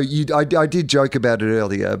 I did joke about it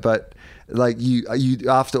earlier, but... like you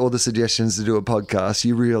after all the suggestions to do a podcast,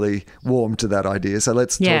 you really warmed to that idea. So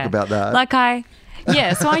let's talk about that.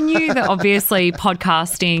 So I knew that obviously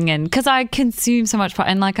podcasting, and because I consume so much,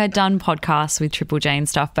 and like I'd done podcasts with Triple J and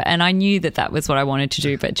stuff, and I knew that was what I wanted to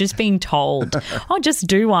do. But just being told, "Oh, just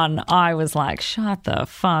do one," I was like, "Shut the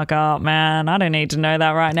fuck up, man! I don't need to know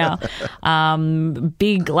that right now."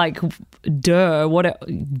 Big like, duh.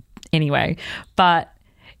 Anyway, but.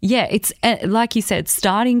 Yeah, it's like you said,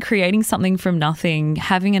 creating something from nothing,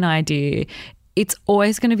 having an idea, it's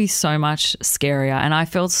always going to be so much scarier. And I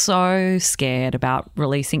felt so scared about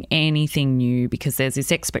releasing anything new because there's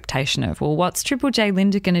this expectation of, well, what's Triple J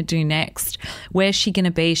Linda going to do next? Where's she going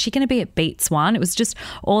to be? Is she going to be at Beats One? It was just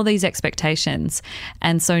all these expectations.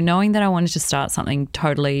 And so knowing that I wanted to start something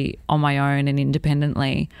totally on my own and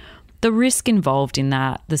independently, the risk involved in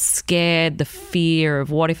that, the fear of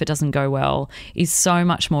what if it doesn't go well is so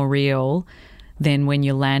much more real than when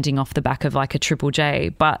you're landing off the back of like a Triple J.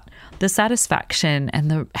 But the satisfaction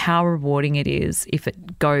and how rewarding it is if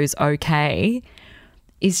it goes okay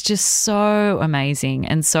is just so amazing.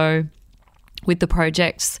 And so with the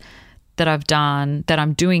projects that I've done, that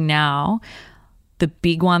I'm doing now, the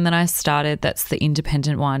big one that I started, that's the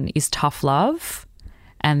independent one, is Tough Love.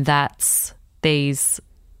 And that's these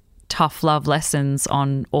tough love lessons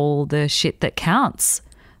on all the shit that counts.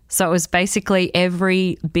 So it was basically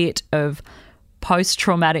every bit of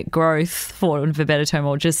post-traumatic growth, for a better term,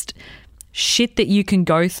 or just shit that you can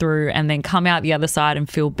go through and then come out the other side and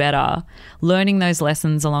feel better, learning those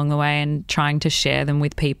lessons along the way and trying to share them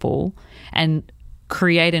with people and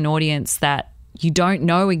create an audience that you don't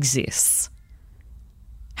know exists.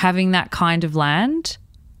 Having that kind of land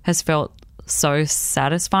has felt so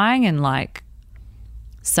satisfying and like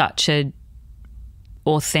such a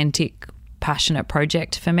authentic, passionate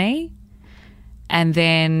project for me. And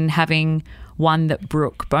then having one that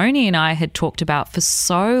Brooke Boney and I had talked about for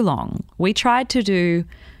so long. We tried to do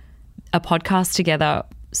a podcast together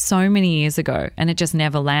so many years ago and it just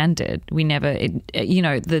never landed.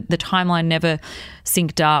 The timeline never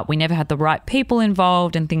synced up. We never had the right people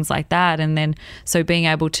involved and things like that. And then so being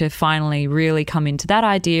able to finally really come into that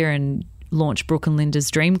idea and launch Brooke and Linda's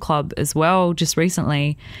Dream Club as well just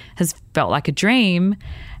recently has felt like a dream.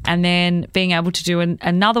 And then being able to do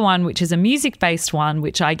another one, which is a music-based one,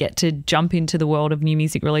 which I get to jump into the world of new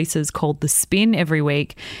music releases, called The Spin, every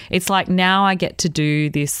week. It's like now I get to do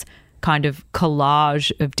this kind of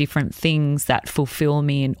collage of different things that fulfill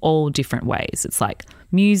me in all different ways. It's like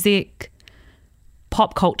music,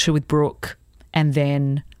 pop culture with Brooke, and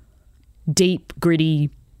then deep, gritty,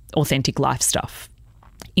 authentic life stuff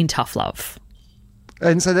in Tough Love.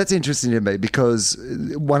 And so that's interesting to me, because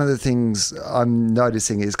one of the things I'm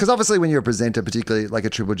noticing is, because obviously when you're a presenter, particularly like a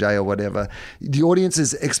Triple J or whatever, the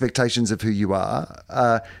audience's expectations of who you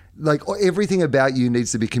are, like everything about you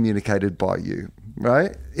needs to be communicated by you,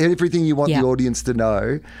 right? Everything you want the audience to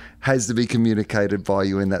know has to be communicated by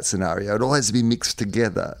you in that scenario. It all has to be mixed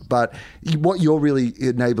together. But what you're really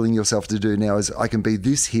enabling yourself to do now is, I can be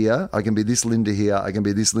this here, I can be this Linda here, I can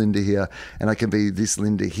be this Linda here, and I can be this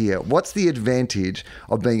Linda here. What's the advantage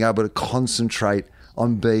of being able to concentrate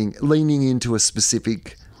on leaning into a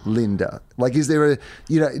specific Linda? Like, is there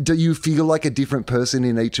do you feel like a different person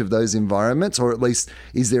in each of those environments, or at least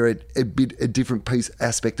is there a different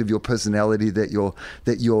aspect of your personality that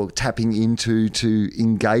you're tapping into to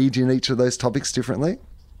engage in each of those topics differently?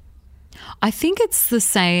 I think it's the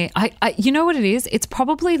same. I you know what it is? It's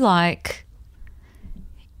probably like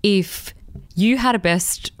if you had a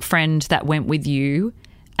best friend that went with you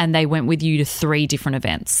and they went with you to 3 different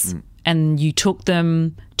events and you took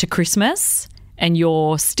them to Christmas. And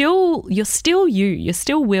you're still you. You're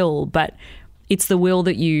still Will, but it's the Will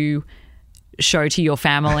that you show to your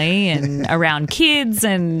family and around kids,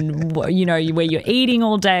 and where you're eating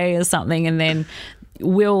all day or something, and then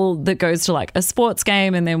Will that goes to like a sports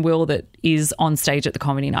game, and then Will that is on stage at the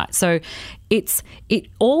comedy night. So it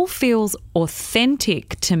all feels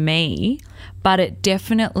authentic to me, but it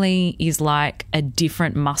definitely is like a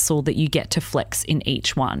different muscle that you get to flex in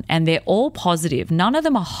each one. And they're all positive. None of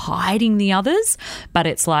them are hiding the others, but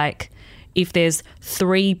it's like if there's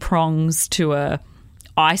 3 prongs to a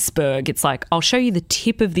iceberg, it's like, I'll show you the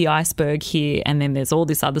tip of the iceberg here, and then there's all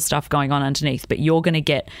this other stuff going on underneath, but you're going to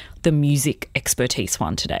get the music expertise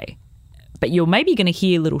one today. But you're maybe going to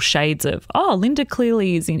hear little shades of, Linda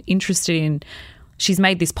clearly is interested in, she's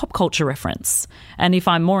made this pop culture reference. And if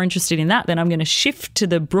I'm more interested in that, then I'm going to shift to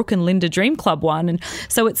the Brooke and Linda Dream Club one. And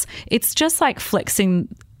so it's just like flexing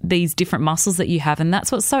these different muscles that you have. And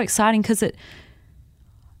that's what's so exciting, because it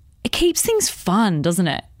keeps things fun, doesn't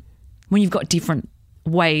it? When you've got different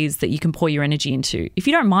ways that you can pour your energy into. If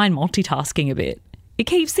you don't mind multitasking a bit, it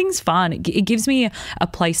keeps things fun. It gives me a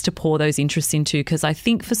place to pour those interests into, because I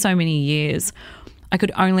think for so many years I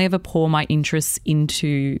could only ever pour my interests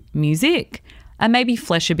into music and maybe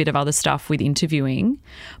flesh a bit of other stuff with interviewing.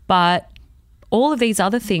 But all of these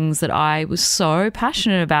other things that I was so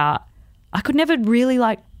passionate about, I could never really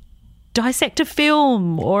like dissect a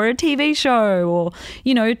film or a TV show, or,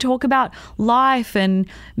 talk about life and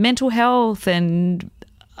mental health and,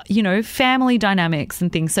 family dynamics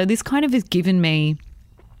and things. So this kind of has given me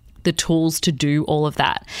the tools to do all of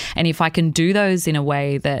that. And if I can do those in a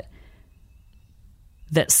way that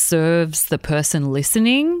serves the person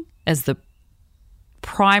listening as the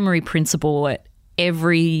primary principle at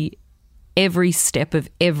every step of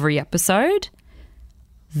every episode,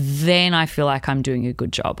 then I feel like I'm doing a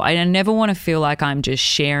good job. I never want to feel like I'm just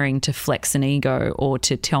sharing to flex an ego or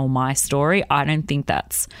to tell my story. I don't think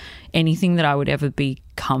that's anything that I would ever be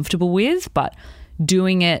comfortable with, but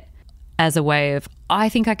doing it as a way of, I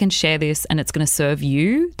think I can share this and it's going to serve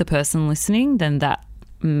you, the person listening, then that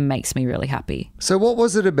makes me really happy. So what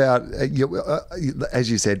was it about,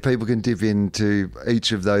 as you said, people can dip into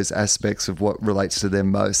each of those aspects of what relates to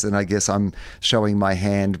them most, and I guess I'm showing my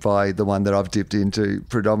hand by the one that I've dipped into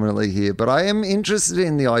predominantly here, but I am interested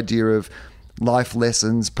in the idea of life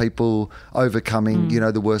lessons, people overcoming,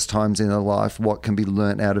 the worst times in their life, what can be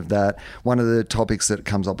learnt out of that. One of the topics that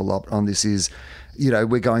comes up a lot on this is,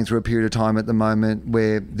 we're going through a period of time at the moment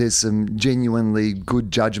where there's some genuinely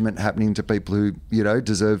good judgment happening to people who,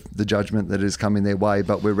 deserve the judgment that has come in their way,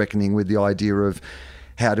 but we're reckoning with the idea of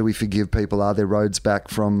how do we forgive people? Are there roads back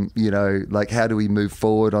from, how do we move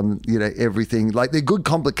forward on, everything? Like, they're good,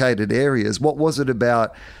 complicated areas. What was it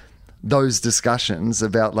about those discussions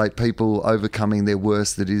about like people overcoming their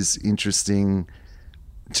worst that is interesting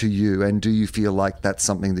to you, and do you feel like that's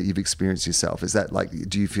something that you've experienced yourself? Is that like,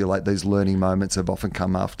 do you feel like those learning moments have often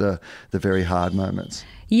come after the very hard moments?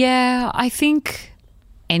 Yeah, I think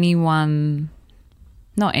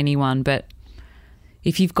not anyone, but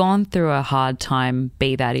if you've gone through a hard time,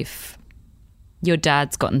 be that if your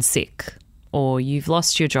dad's gotten sick or you've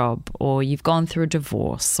lost your job or you've gone through a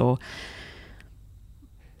divorce or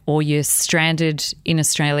or you're stranded in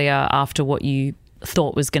Australia after what you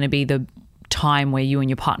thought was going to be the time where you and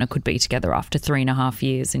your partner could be together after 3.5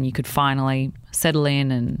 years, and you could finally settle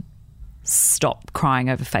in and stop crying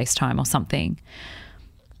over FaceTime or something.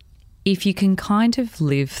 If you can kind of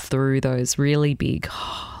live through those really big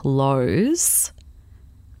lows,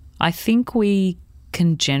 I think we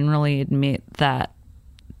can generally admit that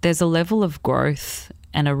there's a level of growth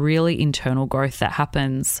and a really internal growth that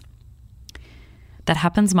happens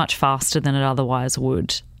much faster than it otherwise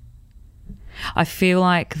would. I feel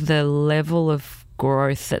like the level of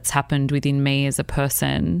growth that's happened within me as a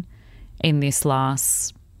person in this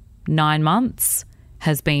last 9 months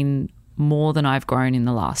has been more than I've grown in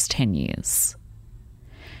the last 10 years.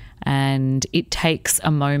 And it takes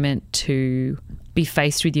a moment to be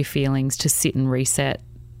faced with your feelings, to sit and reset,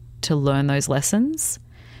 to learn those lessons.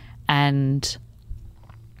 And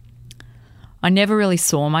I never really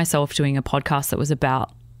saw myself doing a podcast that was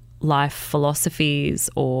about life philosophies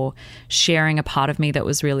or sharing a part of me that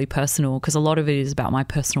was really personal, because a lot of it is about my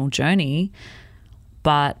personal journey.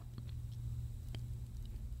 But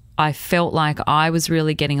I felt like I was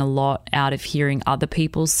really getting a lot out of hearing other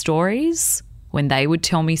people's stories when they would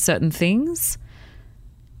tell me certain things.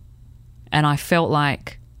 And I felt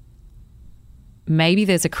like maybe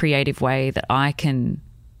there's a creative way that I can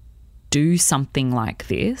do something like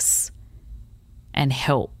this and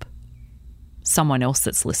help someone else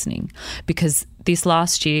that's listening. Because this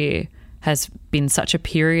last year has been such a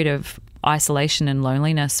period of isolation and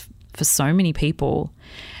loneliness for so many people.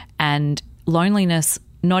 And loneliness,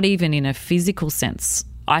 not even in a physical sense,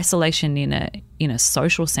 isolation in a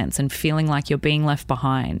social sense, and feeling like you're being left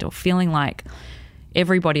behind, or feeling like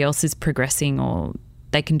everybody else is progressing or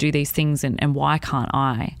they can do these things and why can't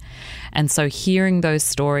I? And so hearing those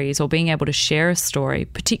stories, or being able to share a story,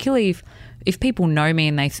 particularly if people know me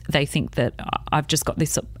and they think that I've just got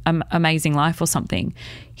this amazing life or something,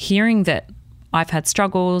 hearing that I've had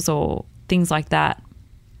struggles or things like that,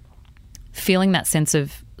 feeling that sense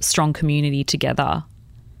of strong community together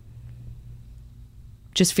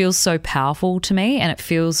just feels so powerful to me, and it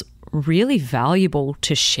feels really valuable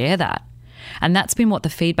to share that. And that's been what the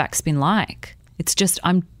feedback's been like. It's just,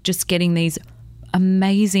 I'm just getting these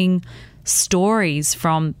amazing stories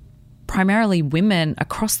from primarily women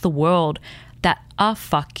across the world that are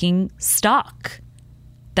fucking stuck,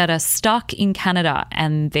 that are stuck in Canada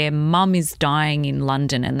and their mum is dying in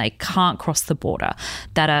London and they can't cross the border,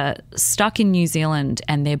 that are stuck in New Zealand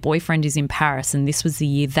and their boyfriend is in Paris and this was the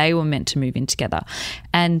year they were meant to move in together.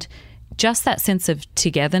 And just that sense of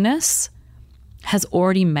togetherness has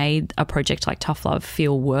already made a project like Tough Love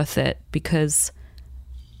feel worth it, because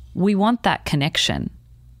we want that connection.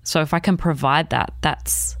 So if I can provide that,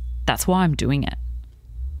 that's why I'm doing it.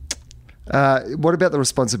 What about the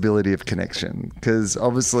responsibility of connection? Because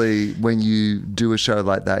obviously when you do a show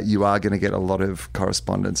like that, you are going to get a lot of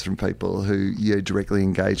correspondence from people who you directly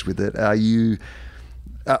engage with it. Are you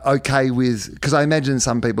okay with, because I imagine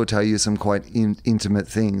some people tell you some quite intimate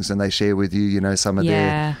things and they share with you, you know, some of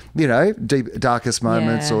their, you know, deep, darkest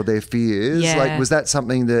moments or their fears. Like, was that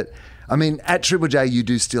something that, I mean, at Triple J, you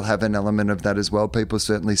do still have an element of that as well. People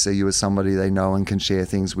certainly see you as somebody they know and can share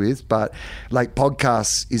things with. But like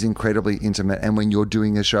podcasts is incredibly intimate. And when you're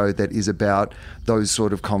doing a show that is about those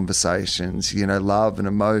sort of conversations, you know, love and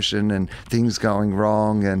emotion and things going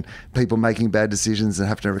wrong and people making bad decisions and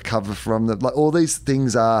having to recover from them, like all these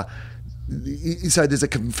things are. So there's a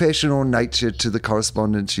confessional nature to the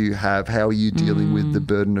correspondence you have. How are you dealing with the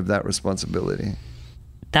burden of that responsibility?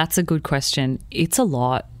 That's a good question. It's a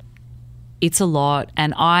lot. It's a lot,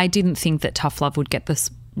 and I didn't think that Tough Love would get this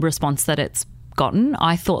response that it's gotten.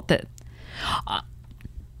 I thought that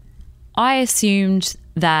I assumed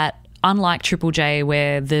that, unlike Triple J,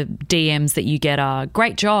 where the DMs that you get are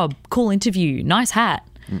great job, cool interview, nice hat,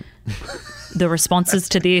 the responses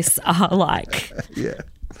to this are like,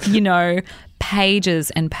 you know, pages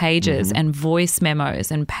and pages and voice memos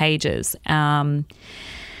and pages.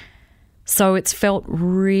 So it's felt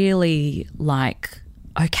really like,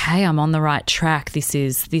 okay, I'm on the right track. This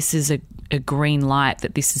is a green light,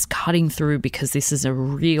 that this is cutting through, because this is a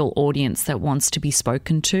real audience that wants to be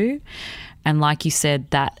spoken to. And like you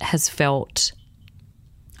said, that has felt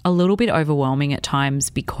a little bit overwhelming at times,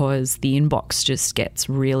 because the inbox just gets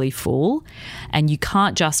really full and you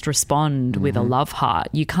can't just respond with a love heart.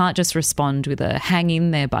 You can't just respond with a hang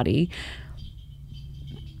in there, buddy,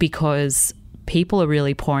 because people are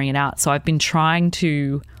really pouring it out. So I've been trying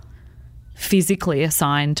to physically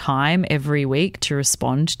assign time every week to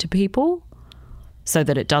respond to people so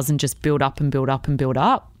that it doesn't just build up and build up and build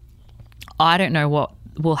up. I don't know what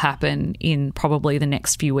will happen in probably the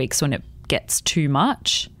next few weeks when it gets too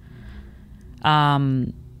much.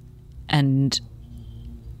 And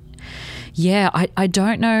yeah, I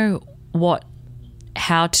don't know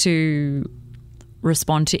how to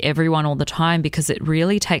respond to everyone all the time, because it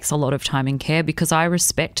really takes a lot of time and care, because I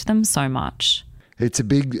respect them so much. It's a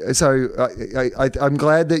big, so I'm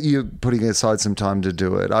glad that you're putting aside some time to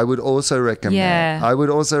do it. I would also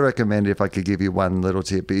recommend, if I could give you one little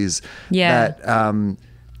tip, is that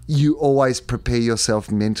you always prepare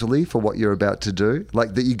yourself mentally for what you're about to do.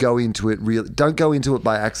 Like that you go into it don't go into it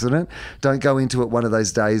by accident. Don't go into it one of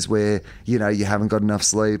those days where, you haven't got enough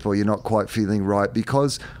sleep or you're not quite feeling right,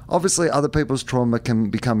 because obviously other people's trauma can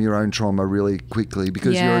become your own trauma really quickly,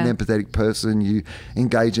 because you're an empathetic person, you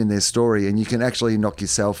engage in their story, and you can actually knock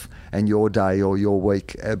yourself and your day or your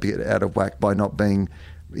week a bit out of whack by not being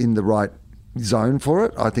in the right zone for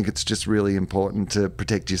it. I think it's just really important to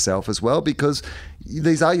protect yourself as well, because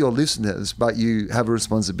these are your listeners, but you have a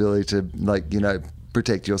responsibility to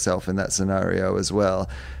protect yourself in that scenario as well.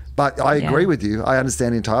 But I agree with you. I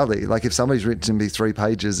understand entirely. Like if somebody's written to me 3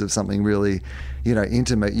 pages of something really,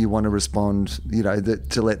 intimate, you want to respond,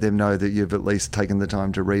 to let them know that you've at least taken the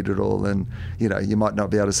time to read it all, and you might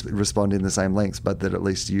not be able to respond in the same lengths, but that at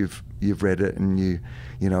least you've read it and you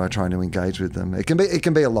are trying to engage with them. It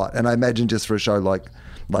can be a lot, and I imagine just for a show like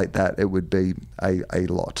that, it would be a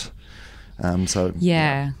lot.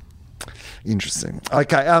 Interesting.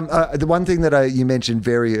 Okay. The one thing that you mentioned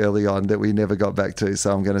very early on that we never got back to,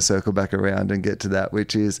 so I'm going to circle back around and get to that,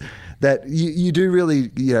 which is that you do really,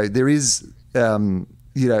 there is,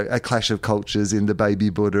 a clash of cultures in the baby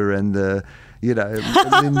Buddha and the,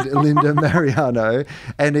 Linda Marigliano,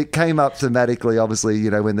 and it came up thematically, obviously,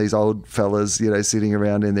 when these old fellas, sitting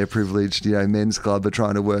around in their privileged, men's club are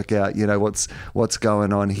trying to work out, what's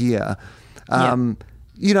going on here.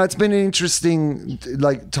 It's been an interesting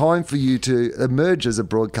time for you to emerge as a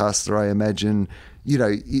broadcaster, I imagine.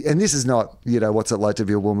 And this is not, what's it like to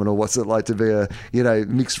be a woman or what's it like to be a,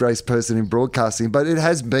 mixed race person in broadcasting, but it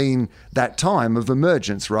has been that time of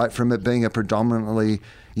emergence, right? From it being a predominantly,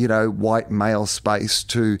 white male space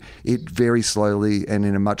to it very slowly and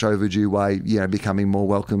in a much overdue way, becoming more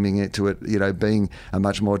welcoming to it, being a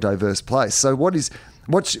much more diverse place. So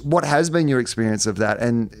what has been your experience of that,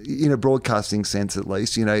 and in a broadcasting sense at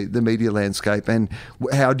least, the media landscape, and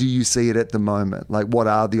how do you see it at the moment? Like, what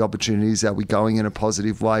are the opportunities? Are we going in a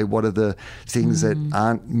positive way? What are the things that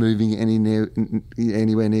aren't moving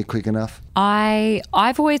anywhere near quick enough?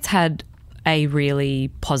 I've always had a really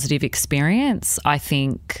positive experience. I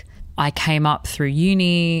think I came up through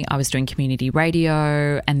uni, I was doing community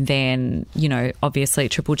radio, and then, obviously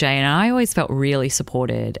at Triple J, and I always felt really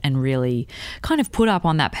supported and really kind of put up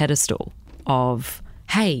on that pedestal of,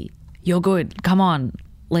 hey, you're good, come on,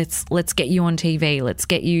 let's get you on TV, let's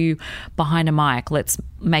get you behind a mic, let's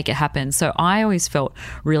make it happen. So I always felt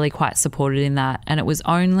really quite supported in that, and it was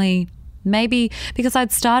only maybe because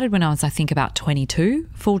I'd started when I was, I think, about 22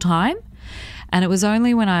 full time, and it was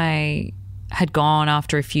only when I had gone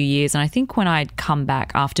after a few years, and I think when I'd come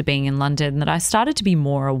back after being in London, that I started to be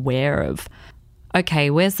more aware of, okay,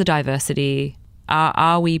 where's the diversity?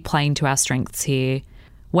 Are we playing to our strengths here?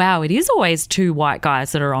 Wow, it is always 2 white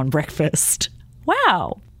guys that are on breakfast.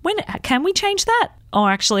 Wow, when can we change that? Oh,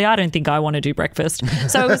 actually, I don't think I want to do breakfast.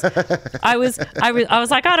 So I was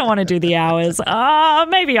like, I don't want to do the hours.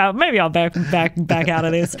 Maybe I'll back out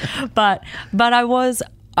of this. But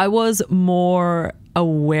I was more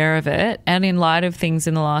aware of it, and in light of things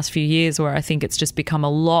in the last few years where I think it's just become a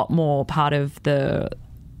lot more part of the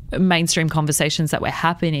mainstream conversations that are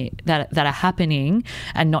happening,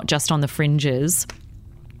 and not just on the fringes.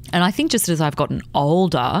 And I think just as I've gotten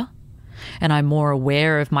older and I'm more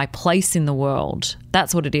aware of my place in the world,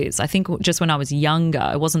 that's what it is. I think just when I was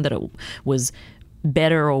younger, it wasn't that it was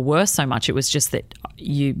better or worse so much. It was just that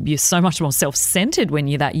you're so much more self-centered when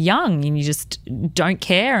you're that young, and you just don't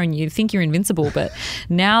care and you think you're invincible. But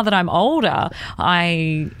now that I'm older,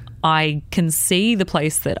 I can see the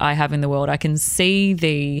place that I have in the world. I can see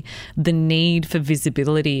the need for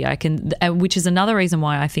visibility. Which is another reason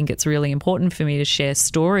why I think it's really important for me to share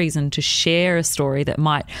stories, and to share a story that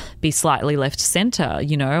might be slightly left center.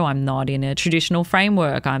 I'm not in a traditional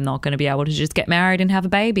framework. I'm not going to be able to just get married and have a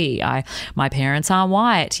baby. My parents aren't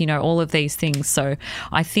white. All of these things. So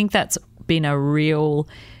I think that's been a real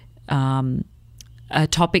a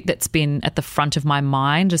topic that's been at the front of my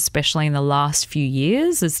mind, especially in the last few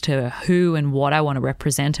years, as to who and what I want to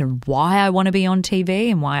represent and why I want to be on TV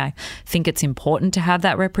and why I think it's important to have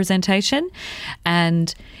that representation.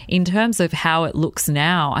 And in terms of how it looks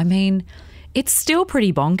now, I mean, it's still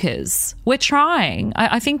pretty bonkers. We're trying.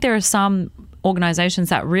 I think there are some organizations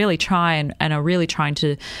that really try and are really trying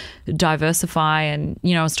to diversify. And,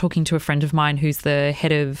 you know, I was talking to a friend of mine who's the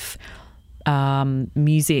head of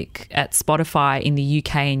music at Spotify in the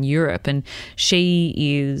UK and Europe, and she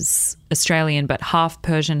is Australian but half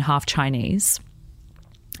Persian, half Chinese.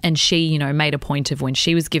 And she, you know, made a point of when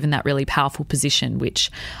she was given that really powerful position, which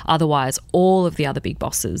otherwise all of the other big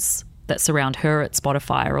bosses that surround her at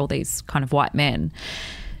Spotify are all these kind of white men,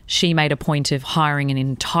 she made a point of hiring an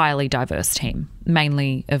entirely diverse team,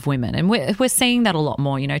 mainly of women. And we're seeing that a lot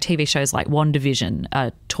more. You know, TV shows like WandaVision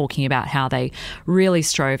are talking about how they really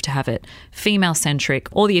strove to have it female-centric.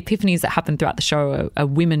 All the epiphanies that happen throughout the show are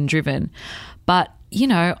women-driven. But, you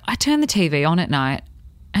know, I turn the TV on at night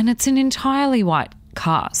and it's an entirely white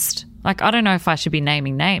cast. Like, I don't know if I should be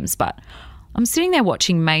naming names, but I'm sitting there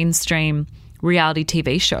watching mainstream reality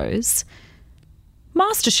TV shows.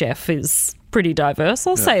 MasterChef is pretty diverse,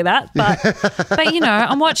 I'll say that. But, you know,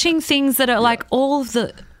 I'm watching things that are like all of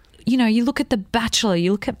the, you know, you look at The Bachelor,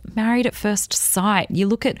 you look at Married at First Sight, you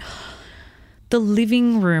look at The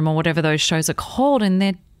Living Room or whatever those shows are called, and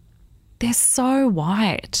they're so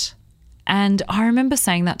white. And I remember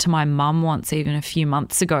saying that to my mum once, even a few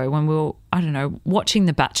months ago, when we were, I don't know, watching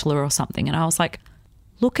The Bachelor or something. And I was like,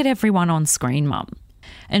 look at everyone on screen, Mum.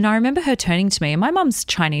 And I remember her turning to me, and my mum's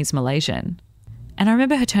Chinese Malaysian. And I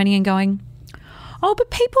remember her turning and going, oh,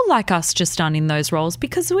 but people like us just aren't in those roles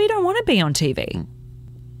because we don't want to be on TV.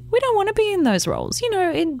 We don't want to be in those roles. You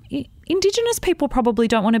know, Indigenous people probably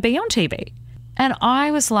don't want to be on TV. And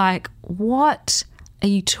I was like, what are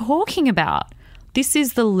you talking about? This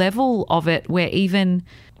is the level of it where even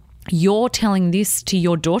you're telling this to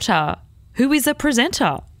your daughter, who is a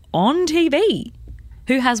presenter on TV,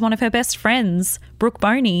 who has one of her best friends, Brooke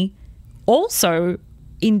Boney, also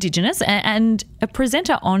Indigenous and a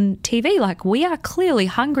presenter on TV. Like, we are clearly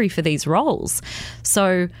hungry for these roles.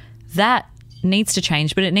 So that needs to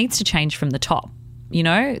change, but it needs to change from the top. You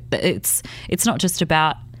know, it's not just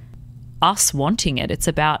about us wanting it. It's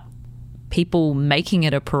about people making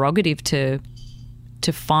it a prerogative to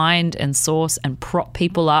find and source and prop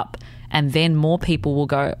people up, and then more people will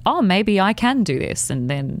go, oh, maybe I can do this. And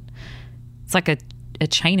then it's like a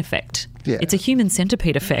chain effect. Yeah. It's a human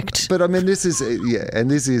centipede effect. But I mean, this is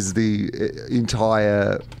the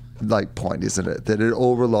entire point, isn't it? That it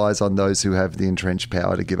all relies on those who have the entrenched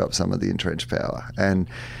power to give up some of the entrenched power. And,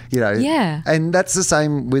 you know, and that's the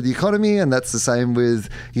same with the economy, and that's the same with,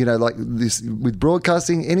 you know, like this with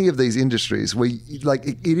broadcasting, any of these industries.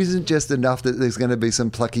 It isn't just enough that there's going to be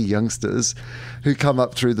some plucky youngsters who come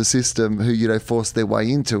up through the system who, you know, force their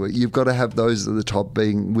way into it. You've got to have those at the top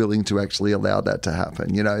being willing to actually allow that to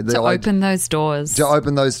happen, you know. Open those doors. To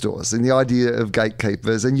open those doors, and the idea of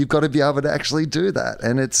gatekeepers, and you've got to be able to actually do that.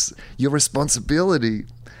 And it's your responsibility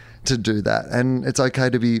to do that, and it's okay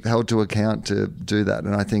to be held to account to do that.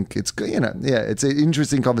 And I think it's, you know, it's an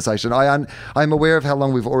interesting conversation. I'm aware of how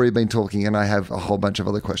long we've already been talking, and I have a whole bunch of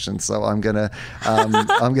other questions, so I'm gonna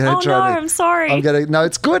oh, try. I'm sorry. No,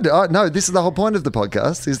 it's good. No, this is the whole point of the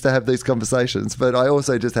podcast, is to have these conversations. But I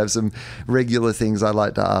also just have some regular things I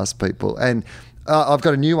like to ask people, and I've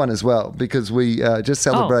got a new one as well, because we just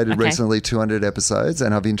celebrated recently 200 episodes,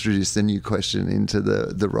 and I've introduced a new question into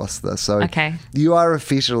the roster. So you are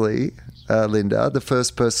officially, Linda, the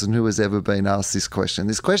first person who has ever been asked this question.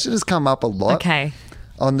 This question has come up a lot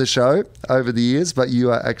on the show over the years, but you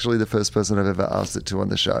are actually the first person I've ever asked it to on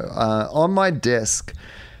the show. On my desk,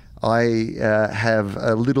 I have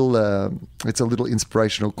a little, it's a little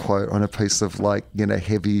inspirational quote on a piece of, like, you know,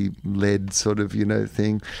 heavy lead sort of, you know,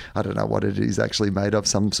 thing. I don't know what it is actually made of,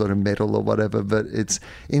 some sort of metal or whatever, but it's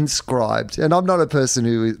inscribed. And I'm not a person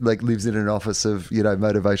who, like, lives in an office of, you know,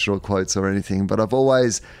 motivational quotes or anything, but I've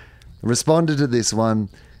always responded to this one,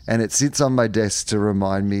 and it sits on my desk to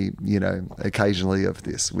remind me, you know, occasionally of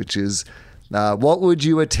this, which is, what would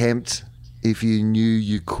you attempt if you knew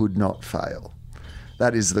you could not fail?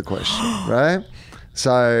 That is the question, right?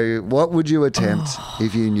 So, what would you attempt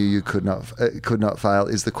if you knew you could not fail?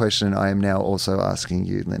 Is the question I am now also asking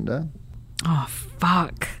you, Linda. Oh,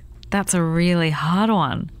 fuck! That's a really hard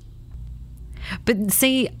one. But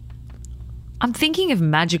see, I'm thinking of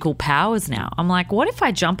magical powers now. I'm like, what if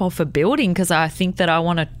I jump off a building because I think that I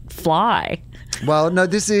want to fly? Well, no,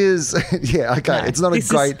 this is, No, it's not a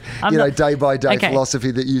great, day-by-day philosophy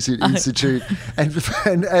that you should institute.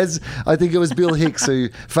 And as I think it was Bill Hicks who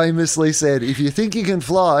famously said, if you think you can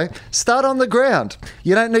fly, start on the ground.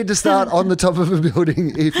 You don't need to start on the top of a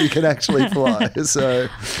building if you can actually fly. So...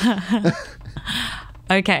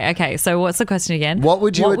 Okay. So what's the question again? What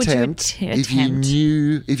would you attempt if you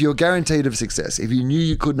knew, if you're guaranteed of success, if you knew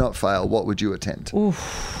you could not fail, what would you attempt?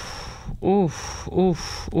 Oof.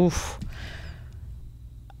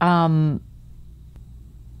 I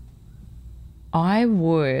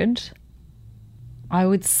would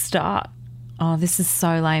start. Oh, this is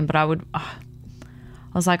so lame, but I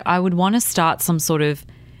was like, I would want to start some sort of.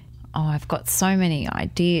 Oh, I've got so many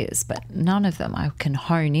ideas, but none of them I can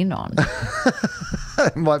hone in on.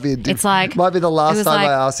 It might be it's like might be the last time like,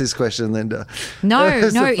 I asked this question, Linda. No,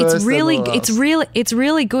 it's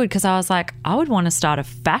really good because I was like, I would want to start a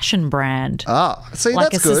fashion brand. See,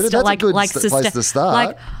 like that's good. That's a good place to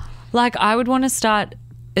start. Like I would want to start.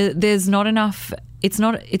 There's not enough. It's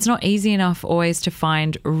not easy enough always to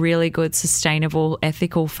find really good, sustainable,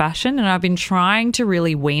 ethical fashion. And I've been trying to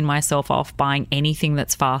really wean myself off buying anything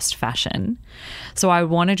that's fast fashion. So I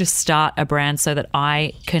want to just start a brand so that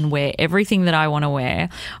I can wear everything that I want to wear.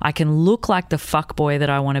 I can look like the fuckboy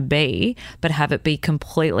that I want to be, but have it be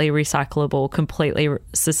completely recyclable, completely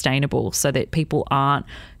sustainable so that people aren't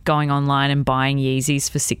going online and buying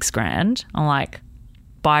Yeezys for $6,000. I'm like,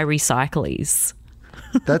 buy recyclies.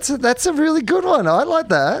 That's a really good one. I like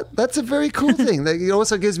that. That's a very cool thing. It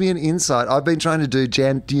also gives me an insight. I've been trying to do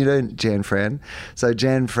Jan Fran? So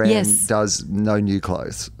Jan Fran does no new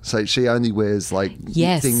clothes. So she only wears like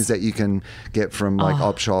things that you can get from like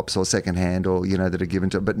op shops or secondhand or, that are given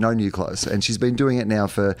to her, but no new clothes. And she's been doing it now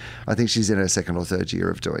for, I think she's in her second or third year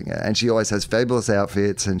of doing it. And she always has fabulous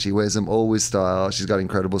outfits and she wears them all with style. She's got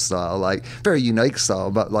incredible style, like very unique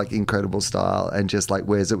style, but like incredible style and just like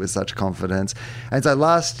wears it with such confidence. And so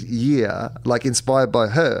last year, like inspired by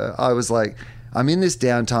her, I was like, I'm in this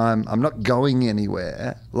downtime. I'm not going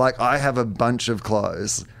anywhere. Like I have a bunch of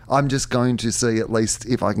clothes. I'm just going to see at least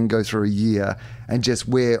if I can go through a year and just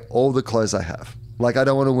wear all the clothes I have. Like I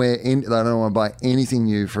don't want to buy anything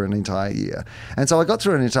new for an entire year. And so I got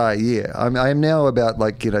through an entire year. I am now about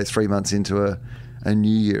 3 months into a new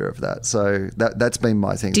year of that. So that's been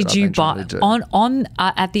my thing. Did you buy on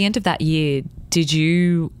at the end of that year? Did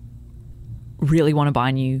you really want to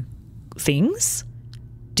buy new things?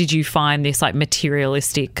 Did you find this like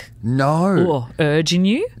materialistic urge in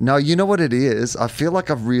you? No, you know what it is? I feel like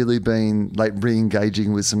I've really been like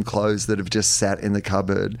re-engaging with some clothes that have just sat in the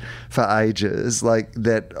cupboard for ages. Like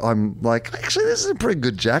that I'm like, actually, this is a pretty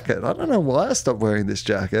good jacket. I don't know why I stopped wearing this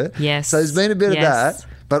jacket. Yes. So there's been a bit of that.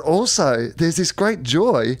 But also there's this great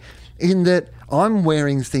joy in that I'm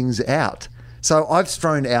wearing things out. So I've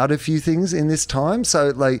thrown out a few things in this time. So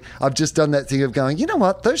like I've just done that thing of going, you know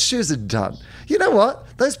what? Those shoes are done. You know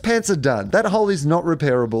what? Those pants are done. That hole is not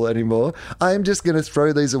repairable anymore. I am just going to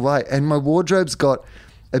throw these away. And my wardrobe's got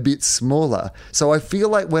a bit smaller. So I feel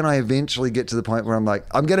like when I eventually get to the point where I'm like,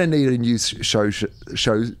 I'm going to need a new show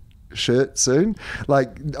shirt soon.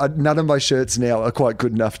 Like none of my shirts now are quite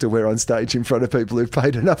good enough to wear on stage in front of people who've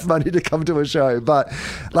paid enough money to come to a show. But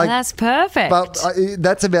like that's perfect. But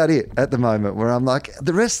that's about it at the moment. Where I'm like,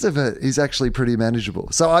 the rest of it is actually pretty manageable.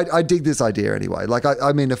 So I dig this idea anyway. Like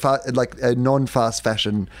I mean, a non-fast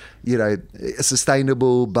fashion, a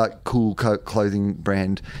sustainable but cool clothing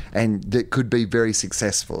brand, and that could be very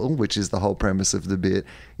successful, which is the whole premise of the bit,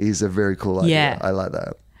 is a very cool idea. Yeah. I like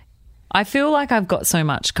that. I feel like I've got so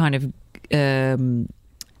much kind of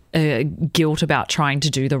guilt about trying to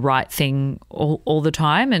do the right thing all the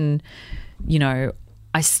time. And,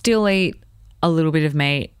 I still eat a little bit of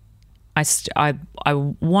meat. I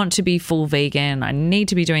want to be full vegan. I need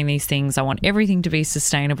to be doing these things. I want everything to be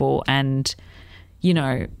sustainable. And,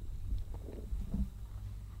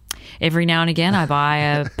 every now and again I buy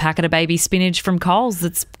a packet of baby spinach from Coles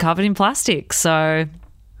that's covered in plastic. So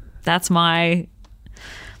that's my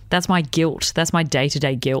guilt. That's my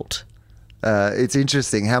day-to-day guilt. It's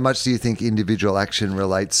interesting. How much do you think individual action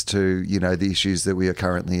relates to, the issues that we are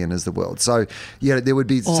currently in as the world? So, there would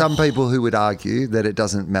be some people who would argue that it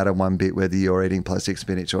doesn't matter one bit whether you're eating plastic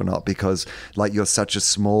spinach or not because, you're such a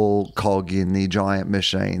small cog in the giant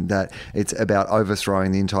machine that it's about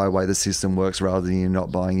overthrowing the entire way the system works rather than you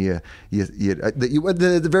not buying at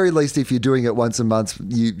the very least, if you're doing it once a month,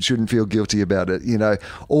 you shouldn't feel guilty about it,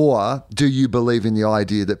 Or do you believe in the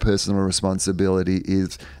idea that personal responsibility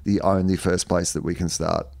is the only first place that we can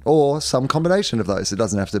start, or some combination of those? It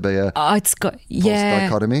doesn't have to be a false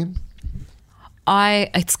dichotomy.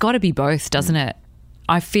 It's got to be both, doesn't it?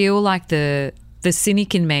 I feel like the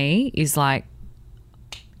cynic in me is like,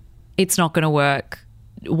 it's not going to work.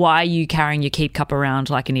 Why are you carrying your keep cup around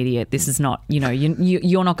like an idiot? This is not,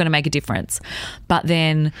 you're not going to make a difference. But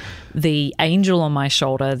then the angel on my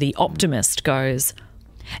shoulder, the optimist, goes,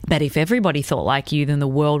 but if everybody thought like you, then the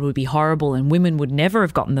world would be horrible and women would never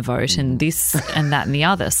have gotten the vote and this and that and the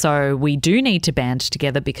other. So we do need to band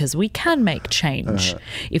together because we can make change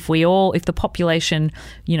if the population,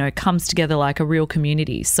 comes together like a real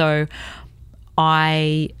community. So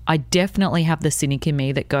I definitely have the cynic in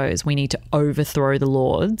me that goes, we need to overthrow the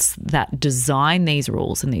Lords that design these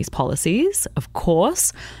rules and these policies, of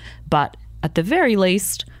course, but at the very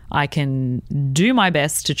least, I can do my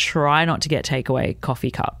best to try not to get takeaway coffee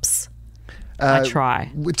cups. I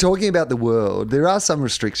try. We're talking about the world. There are some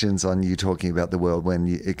restrictions on you talking about the world when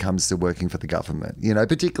it comes to working for the government,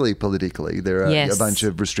 particularly politically. There are a bunch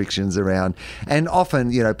of restrictions around. And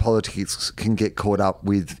often, politics can get caught up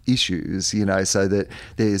with issues, so that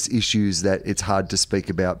there's issues that it's hard to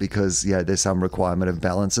speak about because, there's some requirement of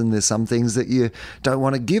balance and there's some things that you don't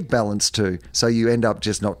want to give balance to. So you end up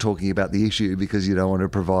just not talking about the issue because you don't want to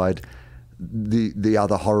provide the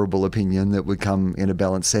other horrible opinion that would come in a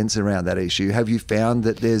balanced sense around that issue. Have you found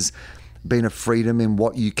that there's been a freedom in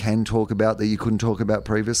what you can talk about that you couldn't talk about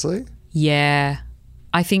previously? Yeah,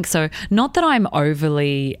 I think so. Not that I'm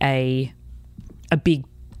overly a big,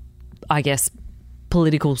 I guess,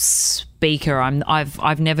 political speaker.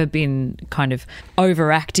 I've never been kind of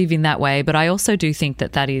overactive in that way, but I also do think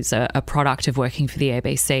that is a product of working for the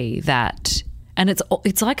ABC. And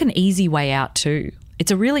it's like an easy way out too. It's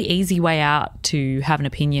a really easy way out to have an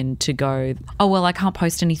opinion, to go, oh, well, I can't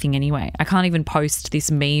post anything anyway. I can't even post this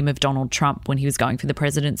meme of Donald Trump when he was going for the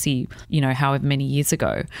presidency, however many years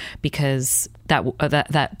ago, because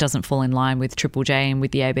that doesn't fall in line with Triple J and with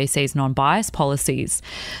the ABC's non-bias policies.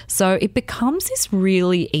 So it becomes this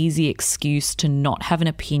really easy excuse to not have an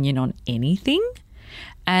opinion on anything.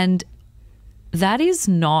 And that is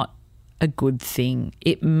not a good thing.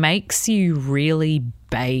 It makes you really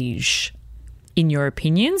beige in your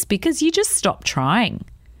opinions because you just stop trying.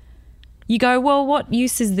 You go, well, what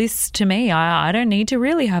use is this to me? I don't need to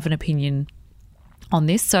really have an opinion on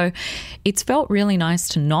this. So it's felt really nice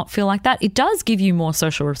to not feel like that. It does give you more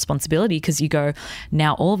social responsibility because you go,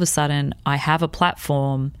 now all of a sudden I have a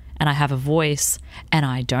platform and I have a voice and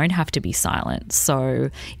I don't have to be silent.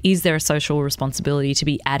 So is there a social responsibility to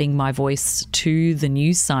be adding my voice to the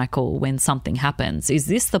news cycle when something happens? Is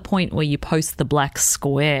this the point where you post the black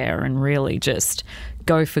square and really just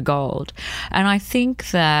go for gold? And I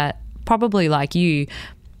think that probably like you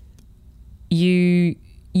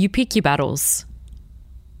pick your battles.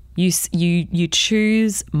 You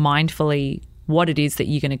choose mindfully what it is that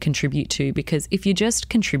you're going to contribute to, because if you're just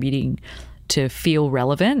contributing to feel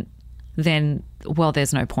relevant, then, well,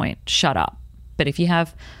 there's no point. Shut up. But if you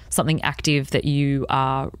have something active that you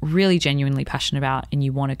are really genuinely passionate about and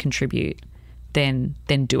you want to contribute, then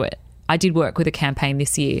do it. I did work with a campaign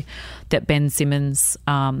this year that Ben Simmons,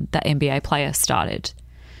 that NBA player, started.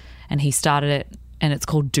 And he started it, and it's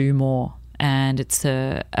called Do More. And it's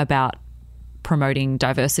about promoting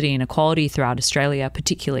diversity and equality throughout Australia,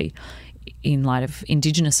 particularly in light of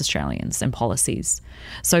Indigenous Australians and policies.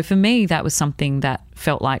 So for me, that was something that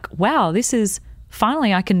felt like, wow, this is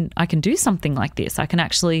finally I can do something like this. I can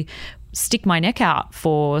actually stick my neck out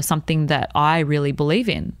for something that I really believe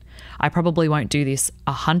in. I probably won't do this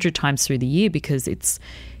 100 times through the year because it's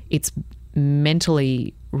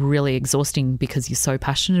mentally really exhausting because you're so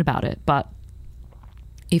passionate about it. But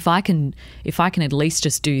if I can at least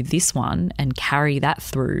just do this one and carry that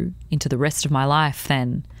through into the rest of my life,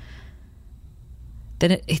 then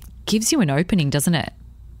it gives you an opening, doesn't it?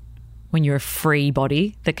 When you're a free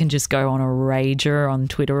body that can just go on a rager on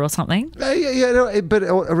Twitter or something. But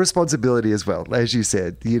a responsibility as well, as you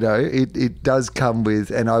said. It does come with,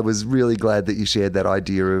 and I was really glad that you shared that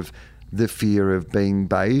idea of the fear of being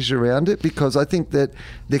beige around it, because I think that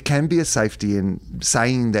there can be a safety in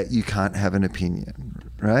saying that you can't have an opinion,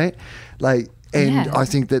 right? I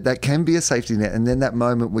think that can be a safety net. And then that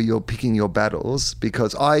moment where you're picking your battles,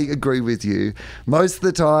 because I agree with you. Most of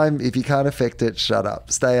the time, if you can't affect it, shut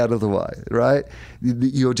up. Stay out of the way, right?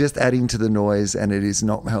 You're just adding to the noise and it is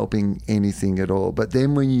not helping anything at all. But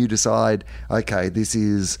then when you decide, okay,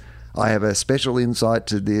 I have a special insight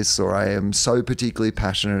to this, or I am so particularly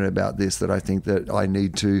passionate about this that I think that I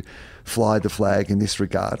need to fly the flag in this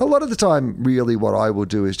regard. A lot of the time, really what I will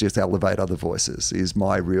do is just elevate other voices, is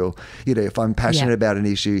my real, if I'm passionate about an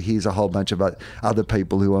issue, here's a whole bunch of other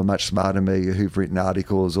people who are much smarter than me, who've written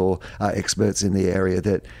articles or are experts in the area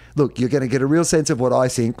that, look, you're going to get a real sense of what I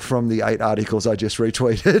think from the 8 articles I just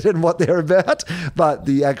retweeted and what they're about. But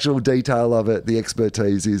the actual detail of it, the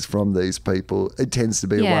expertise is from these people. It tends to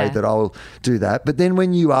be a way that I'll do that. But then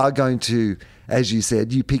when you are going to, as you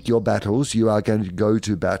said, you pick your battles, you are going to go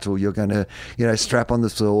to battle, you're going to, strap on the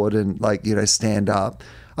sword and stand up.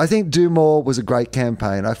 I think Do More was a great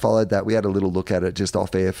campaign. I followed that. We had a little look at it just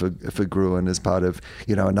off air for Gruen as part of,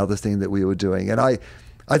 another thing that we were doing. And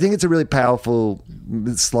I think it's a really powerful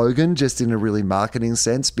slogan, just in a really marketing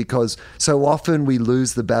sense, because so often we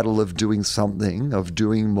lose the battle of doing something, of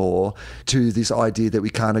doing more, to this idea that we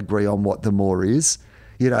can't agree on what the more is.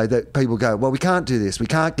 You know, that people go, well, we can't do this, we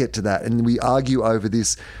can't get to that. And we argue over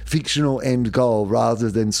this fictional end goal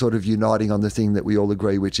rather than sort of uniting on the thing that we all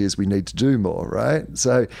agree, which is we need to do more, right?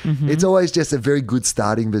 So it's always just a very good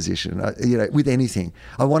starting position, you know, with anything.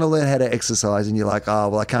 I want to learn how to exercise, and you're like, oh,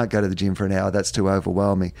 well, I can't go to the gym for an hour, that's too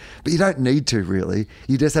overwhelming. But you don't need to, really.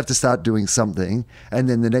 You just have to start doing something, and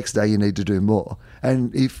then the next day you need to do more.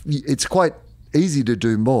 And if it's quite easy to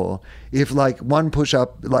do more. If like one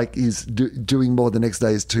push-up like is doing more the next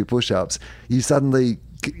day is 2 push-ups, you suddenly,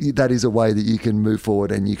 that is a way that you can move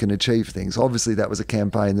forward and you can achieve things. Obviously that was a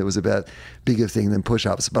campaign that was about bigger thing than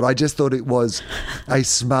push-ups, but I just thought it was a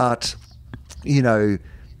smart, you know,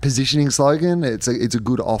 positioning slogan. It's a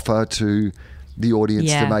good offer to the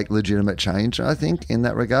audience to make legitimate change, I think, in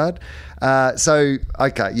that regard. So,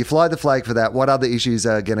 okay, you fly the flag for that. What other issues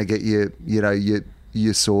are going to get you, you know,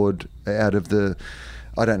 your sword out of the,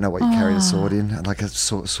 I don't know what you carry a sword in, like a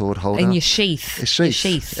sword holder. In your sheath. A sheath. Your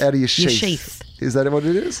sheath. Out of your sheath. Your sheath. Is that what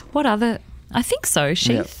it is? What other? I think so.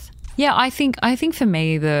 Sheath. Yeah, I think for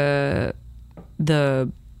me the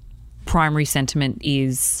primary sentiment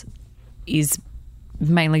is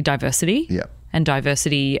mainly diversity. Yeah. And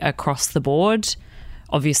diversity across the board.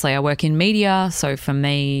 Obviously, I work in media, so for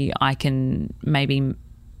me, I can maybe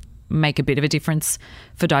make a bit of a difference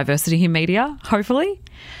for diversity in media, hopefully.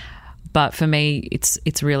 But for me,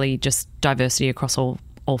 it's really just diversity across all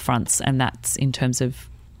fronts, and that's in terms of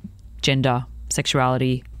gender,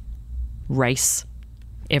 sexuality, race,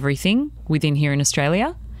 everything within here in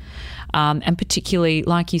Australia. And particularly,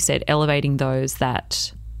 like you said, elevating those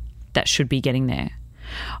that should be getting there.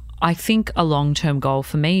 I think a long-term goal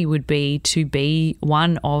for me would be to be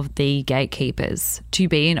one of the gatekeepers, to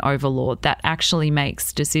be an overlord that actually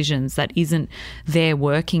makes decisions, that isn't there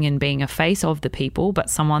working and being a face of the people,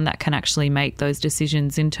 but someone that can actually make those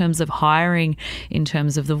decisions in terms of hiring, in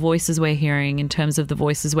terms of the voices we're hearing, in terms of the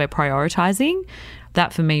voices we're prioritising.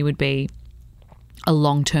 That for me would be a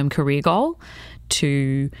long-term career goal,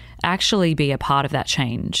 to actually be a part of that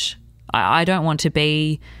change. I don't want to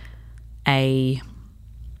be a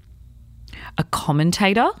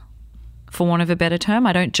commentator, for want of a better term.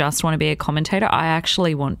 I don't just want to be a commentator. I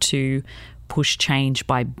actually want to push change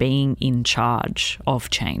by being in charge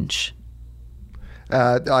of change.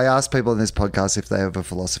 I asked people in this podcast if they have a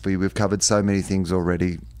philosophy. We've covered so many things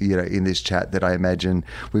already, you know, in this chat that I imagine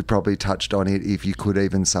we've probably touched on it if you could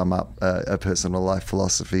even sum up a personal life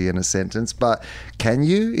philosophy in a sentence. But can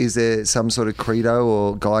you? Is there some sort of credo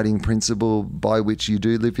or guiding principle by which you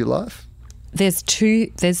do live your life? There's two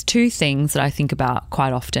things that I think about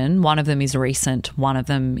quite often. One of them is recent. One of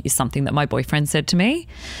them is something that my boyfriend said to me.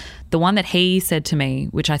 The one that he said to me,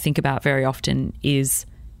 which I think about very often, is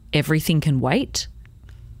everything can wait.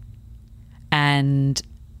 And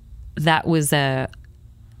that was a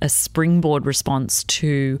springboard response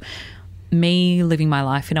to me living my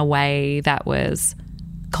life in a way that was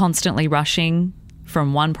constantly rushing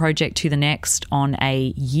from one project to the next on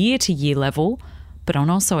a year-to-year level, but on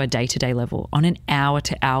also a day-to-day level, on an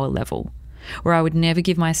hour-to-hour level, where I would never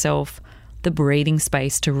give myself the breathing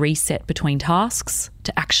space to reset between tasks,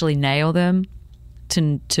 to actually nail them,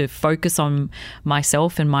 to focus on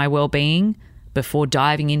myself and my well-being before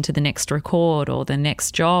diving into the next record or the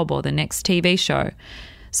next job or the next TV show.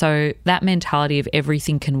 So that mentality of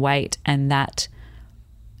everything can wait, and that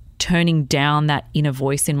turning down that inner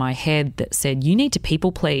voice in my head that said, you need to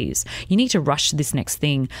people please, you need to rush to this next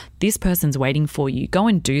thing, this person's waiting for you, go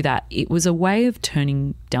and do that. It was a way of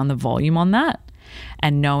turning down the volume on that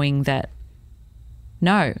and knowing that,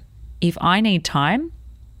 no, if I need time,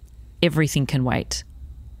 everything can wait.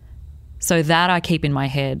 So that I keep in my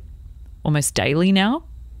head almost daily now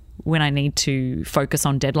when I need to focus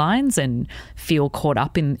on deadlines and feel caught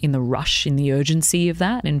up in the rush, in the urgency of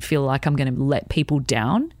that, and feel like I'm going to let people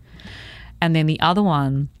down. And then the other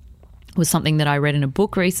one was something that I read in a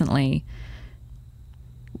book recently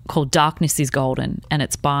called Darkness is Golden, and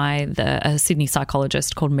it's by a Sydney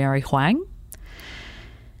psychologist called Mary Huang.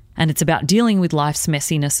 And it's about dealing with life's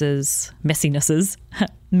mess,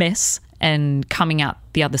 and coming out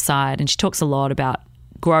the other side. And she talks a lot about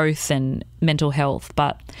growth and mental health,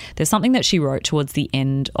 but there's something that she wrote towards the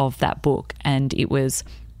end of that book, and it was,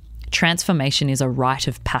 transformation is a rite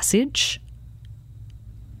of passage.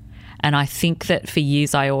 And I think that for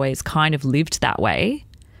years I always kind of lived that way,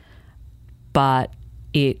 but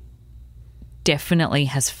it definitely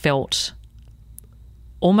has felt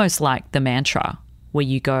almost like the mantra where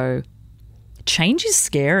you go, change is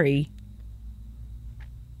scary.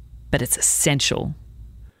 but it's essential.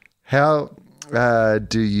 How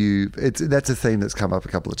that's a theme that's come up a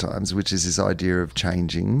couple of times, which is this idea of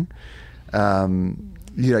changing.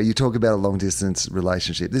 You talk about a long distance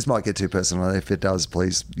relationship. This might get too personal. If it does,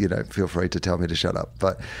 please, feel free to tell me to shut up.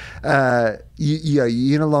 But, you're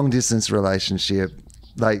in a long distance relationship,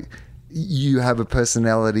 like you have a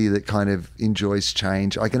personality that kind of enjoys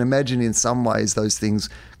change. I can imagine in some ways those things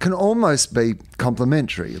can almost be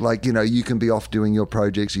complementary. Like, you can be off doing your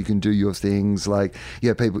projects, you can do your things, like,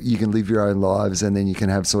 people, you can live your own lives, and then you can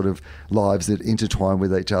have sort of lives that intertwine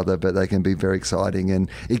with each other, but they can be very exciting. And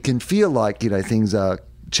it can feel like, things are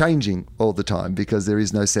changing all the time because there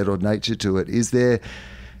is no settled nature to it. Is there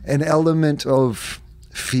an element of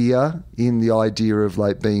fear in the idea of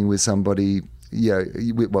like being with somebody,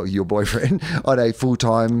 your boyfriend, on a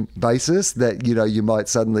full-time basis that, you might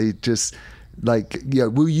suddenly just like,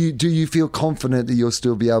 do you feel confident that you'll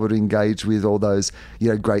still be able to engage with all those,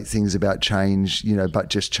 great things about change, but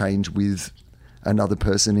just change with another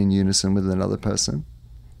person, in unison with another person?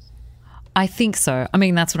 I think so. I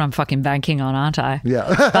mean, that's what I'm fucking banking on, aren't I? Yeah.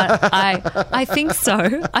 But I think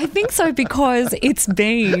so. I think so because it's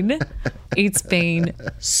been the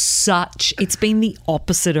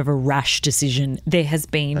opposite of a rash decision. There has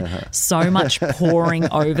been so much poring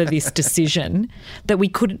over this decision that we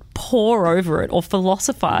couldn't pore over it or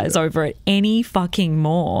philosophize over it any fucking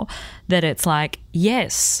more, that it's like,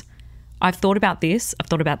 yes, I've thought about this. I've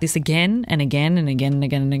thought about this again and again and again and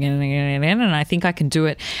again and again and again and again, and I think I can do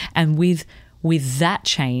it. And with that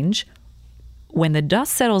change, when the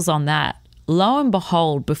dust settles on that, lo and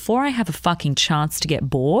behold, before I have a fucking chance to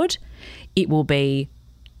get bored, it will be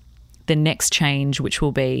the next change, which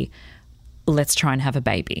will be, let's try and have a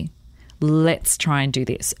baby. Let's try and do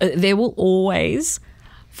this. There will always,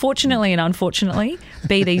 fortunately and unfortunately,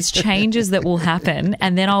 be these changes that will happen,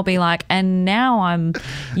 and then I'll be like, and now I'm,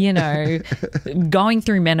 going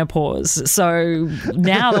through menopause. So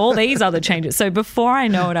now all these other changes. So before I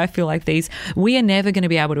know it, I feel like we are never going to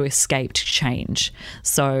be able to escape change.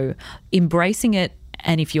 So embracing it,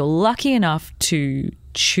 and if you're lucky enough to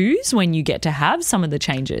choose when you get to have some of the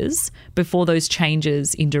changes before those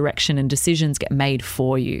changes in direction and decisions get made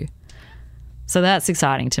for you. So that's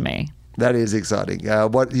exciting to me. That is exciting.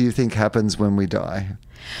 What do you think happens when we die?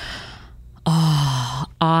 Oh,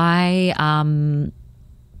 I've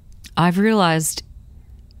realized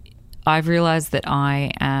that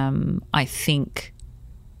I am, I think,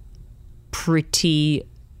 pretty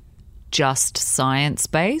just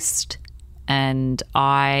science-based. And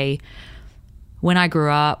when I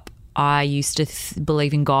grew up, I used to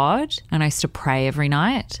believe in God, and I used to pray every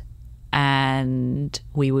night. And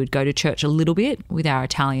we would go to church a little bit with our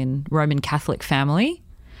Italian Roman Catholic family.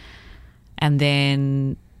 And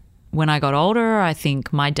then when I got older, I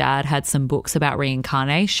think my dad had some books about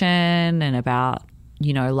reincarnation and about,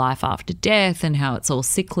 life after death and how it's all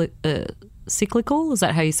cyclical. Is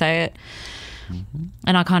that how you say it? Mm-hmm.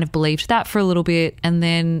 And I kind of believed that for a little bit. And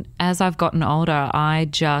then as I've gotten older, I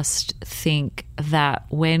just think that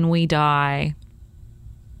when we die,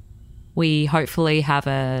 we hopefully have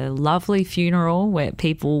a lovely funeral where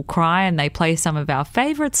people cry and they play some of our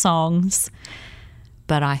favourite songs.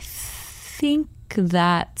 But I think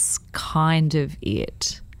that's kind of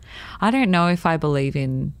it. I don't know if I believe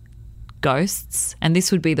in ghosts. And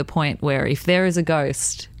this would be the point where if there is a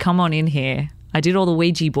ghost, come on in here. I did all the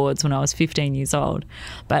Ouija boards when I was 15 years old.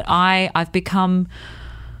 But I've become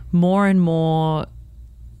more and more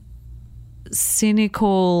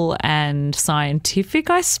cynical and scientific,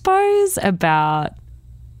 I suppose, about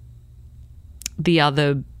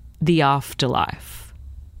the afterlife.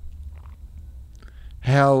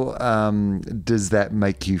 How does that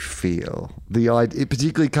make you feel? The idea,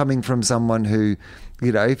 particularly coming from someone who,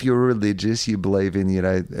 if you're religious, you believe in,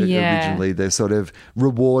 originally the sort of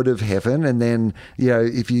reward of heaven. And then,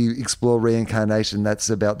 if you explore reincarnation, that's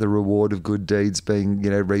about the reward of good deeds being,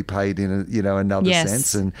 repaid in, another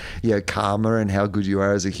sense. And, karma and how good you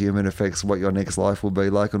are as a human affects what your next life will be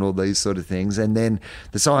like and all these sort of things. And then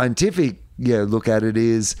the scientific, look at it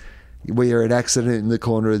is, we are an accident in the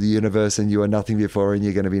corner of the universe and you were nothing before and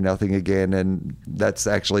you're going to be nothing again, and that's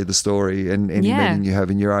actually the story, and any meaning you have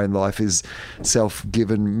in your own life is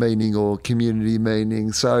self-given meaning or community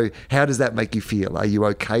meaning. So how does that make you feel? Are you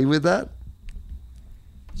okay with that?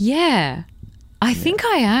 Yeah, I think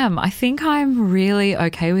I am. I think I'm really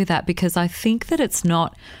okay with that because I think that it's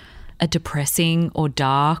not a depressing or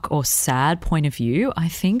dark or sad point of view. I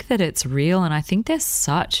think that it's real, and I think there's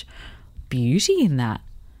such beauty in that.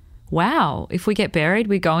 Wow, if we get buried,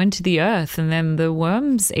 we go into the earth and then the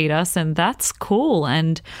worms eat us, and that's cool.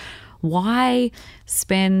 And why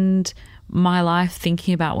spend my life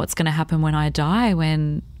thinking about what's going to happen when I die,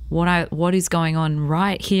 when what is going on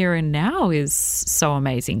right here and now is so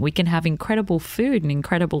amazing. We can have incredible food and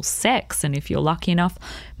incredible sex, and if you're lucky enough,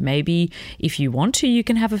 maybe if you want to, you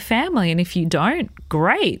can have a family, and if you don't,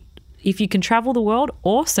 great. If you can travel the world,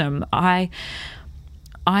 awesome. I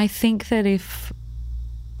think that if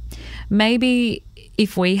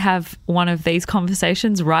we have one of these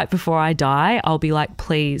conversations right before I die, I'll be like,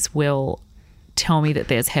 please, Will, tell me that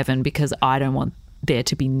there's heaven, because I don't want there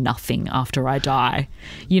to be nothing after I die.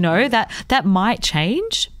 You know, that might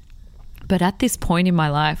change. But at this point in my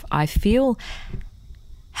life, I feel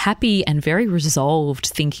happy and very resolved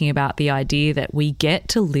thinking about the idea that we get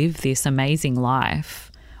to live this amazing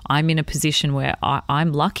life. I'm in a position where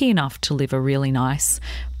I'm lucky enough to live a really nice,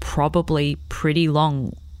 probably pretty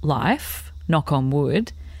long life, knock on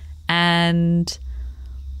wood, and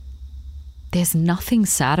there's nothing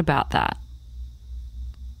sad about that.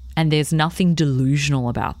 And there's nothing delusional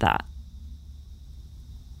about that.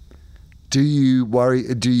 Do you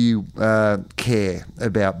worry, do you care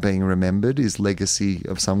about being remembered? Is legacy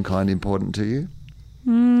of some kind important to you?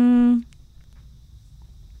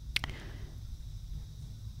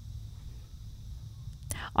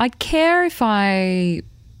 I'd care if I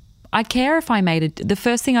made the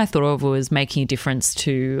first thing I thought of was making a difference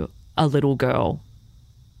to a little girl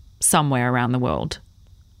somewhere around the world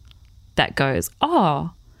that goes,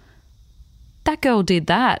 oh, that girl did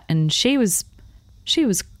that, and she was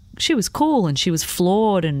cool, and she was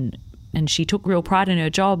flawed, and she took real pride in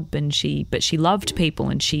her job, but she loved people,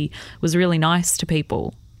 and she was really nice to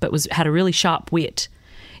people, but had a really sharp wit.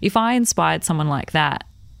 If I inspired someone like that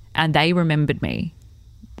and they remembered me,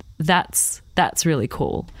 that's really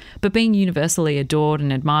cool. But being universally adored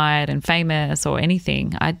and admired and famous or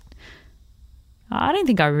anything, I don't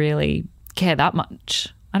think I really care that much.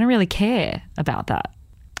 I don't really care about that.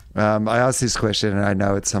 I asked this question, and I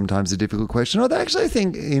know it's sometimes a difficult question. I actually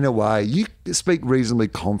think, in a way, you speak reasonably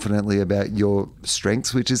confidently about your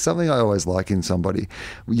strengths, which is something I always like in somebody.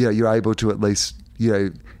 You know, you're able to at least,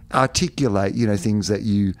 articulate, things that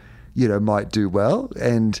you might do well.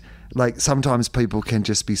 And like sometimes people can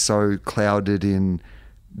just be so clouded in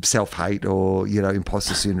self-hate or,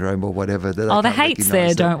 imposter syndrome or whatever. That the hate's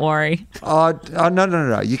there, don't worry.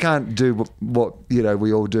 No. You can't do what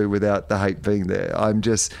we all do without the hate being there.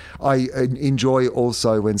 I enjoy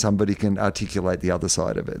also when somebody can articulate the other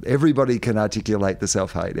side of it. Everybody can articulate the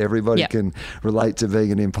self-hate. Everybody can relate to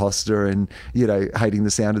being an imposter and, hating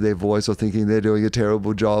the sound of their voice or thinking they're doing a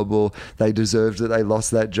terrible job or they deserve that they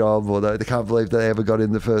lost that job or they can't believe they ever got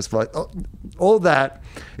in the first place. All that,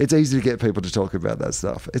 it's easy to get people to talk about that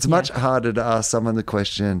stuff. It's much harder to ask someone the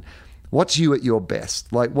question, what's you at your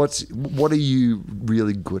best? Like, what are you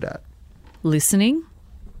really good at? Listening.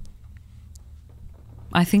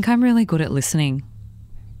 I think I'm really good at listening.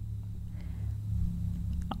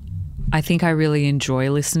 I think I really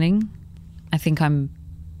enjoy listening. I think I'm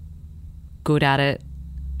good at it,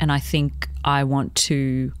 and I think I want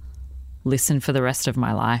to listen for the rest of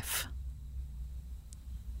my life.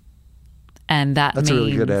 And that's a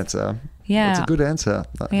really good answer. Yeah, that's a good answer.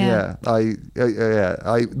 Yeah. I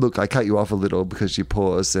cut you off a little because you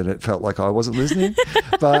paused and it felt like I wasn't listening,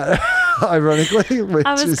 but ironically, which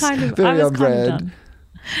is very on brand.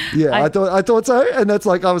 Yeah, I thought so, and that's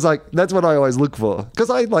like I was like, that's what I always look for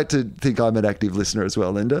because I like to think I'm an active listener as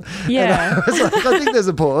well, Linda. Yeah, and I was like, I think there's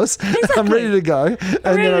a pause. Exactly. I'm ready to go,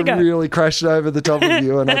 and then I really crashed over the top of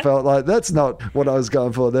you, and I felt like that's not what I was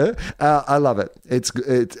going for there. I love it. It's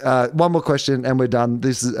one more question, and we're done.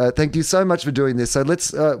 This is thank you so much for doing this. So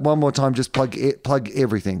let's one more time just plug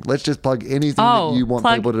everything. Let's just plug anything that you want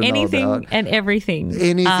people to know about. Anything and everything.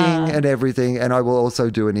 Anything and everything, and I will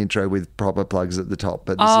also do an intro with proper plugs at the top.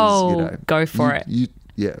 But this is, go for it.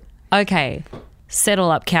 Yeah. Okay.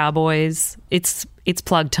 Settle up, cowboys. It's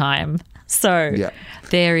plug time. So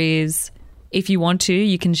there is, if you want to,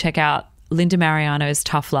 you can check out Linda Mariano's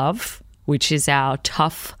Tough Love, which is our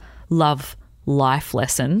tough love life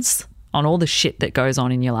lessons on all the shit that goes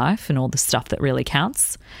on in your life and all the stuff that really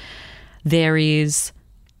counts. There is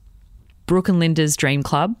Brooke and Linda's Dream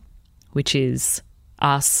Club, which is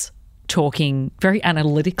us talking very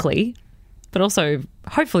analytically but also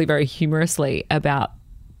hopefully very humorously about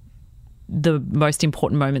the most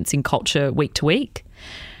important moments in culture week to week.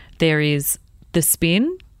 There is The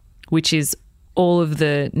Spin, which is all of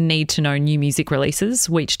the need to know new music releases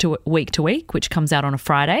week to week, which comes out on a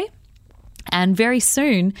Friday. And very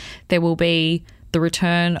soon there will be the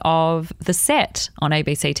return of The Set on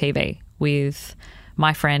ABC TV with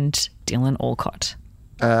my friend Dylan Alcott.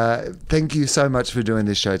 Thank you so much for doing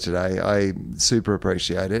this show today. I super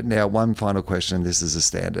appreciate it. Now, one final question. This is a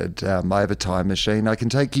standard. I have a time machine. I can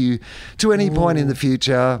take you to any point in the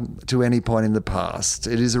future, to any point in the past.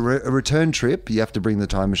 It is a return trip. You have to bring the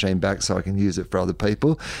time machine back so I can use it for other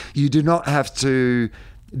people. You do not have to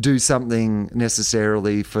do something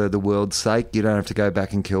necessarily for the world's sake. You don't have to go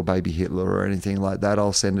back and kill baby Hitler or anything like that.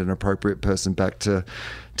 I'll send an appropriate person back to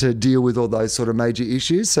deal with all those sort of major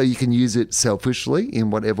issues. So you can use it selfishly in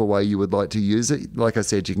whatever way you would like to use it. Like I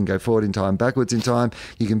said, you can go forward in time, backwards in time.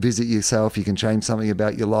 You can visit yourself. You can change something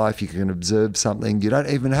about your life. You can observe something. You don't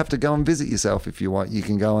even have to go and visit yourself if you want. You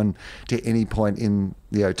can go on to any point in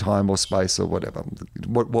time or space or whatever.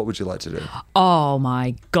 What would you like to do? Oh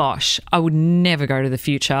my gosh. I would never go to the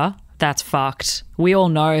future. That's fucked. We all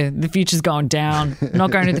know the future's going down. I'm not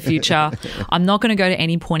going to the future. I'm not going to go to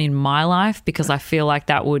any point in my life because I feel like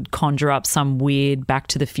that would conjure up some weird Back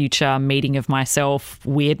to the Future meeting of myself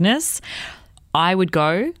weirdness. I would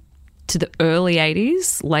go to the early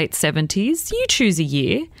 80s, late 70s. You choose a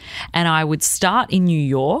year. And I would start in New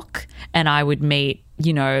York and I would meet,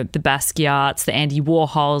 the Basquiats, the Andy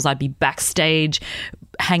Warhols. I'd be backstage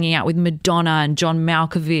hanging out with Madonna and John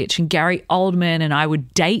Malkovich and Gary Oldman, and I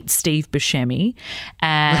would date Steve Buscemi.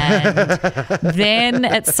 And then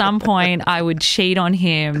at some point I would cheat on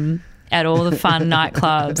him at all the fun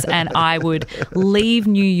nightclubs, and I would leave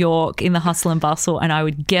New York in the hustle and bustle, and I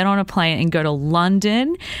would get on a plane and go to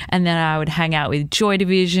London, and then I would hang out with Joy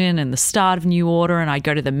Division and the start of New Order, and I'd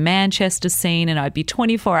go to the Manchester scene, and I'd be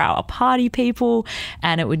 24-hour party people,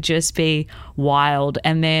 and it would just be wild.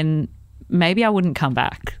 And then maybe I wouldn't come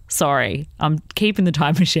back. Sorry. I'm keeping the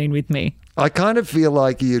time machine with me. I kind of feel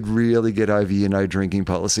like you'd really get over your no drinking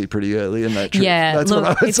policy pretty early in that trip. Yeah, that's look,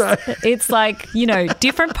 what I would say. It's like,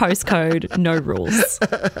 different postcode, no rules.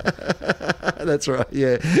 That's right,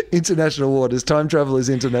 yeah. International waters. Time travel is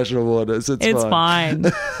international waters. It's fine.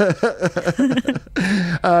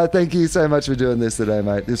 Thank you so much for doing this today,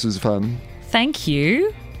 mate. This was fun. Thank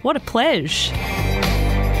you. What a pleasure.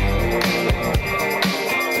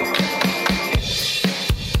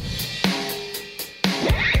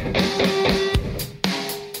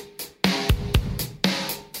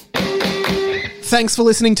 Thanks for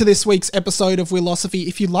listening to this week's episode of Willosophy.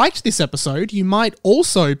 If you liked this episode, you might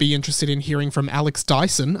also be interested in hearing from Alex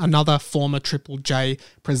Dyson, another former Triple J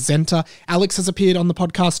presenter. Alex has appeared on the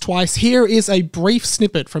podcast twice. Here is a brief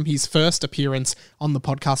snippet from his first appearance on the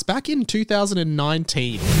podcast back in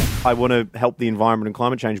 2019. I want to help the environment and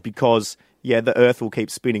climate change because the Earth will keep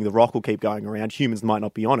spinning, the rock will keep going around, humans might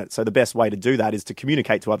not be on it. So the best way to do that is to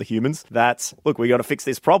communicate to other humans that, look, we got to fix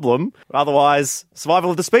this problem, otherwise survival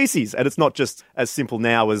of the species. And it's not just as simple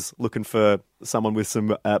now as looking for someone with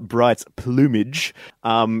some bright plumage.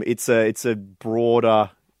 It's a broader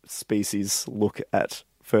species look at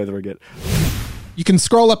furthering it. You can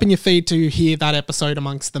scroll up in your feed to hear that episode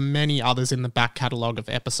amongst the many others in the back catalogue of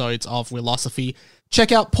episodes of Willosophy.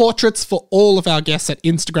 Check out portraits for all of our guests at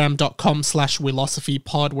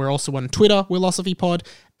instagram.com/willosophypod. We're also on Twitter, willosophypod.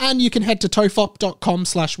 And you can head to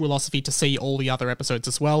tofop.com/willosophy to see all the other episodes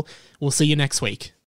as well. We'll see you next week.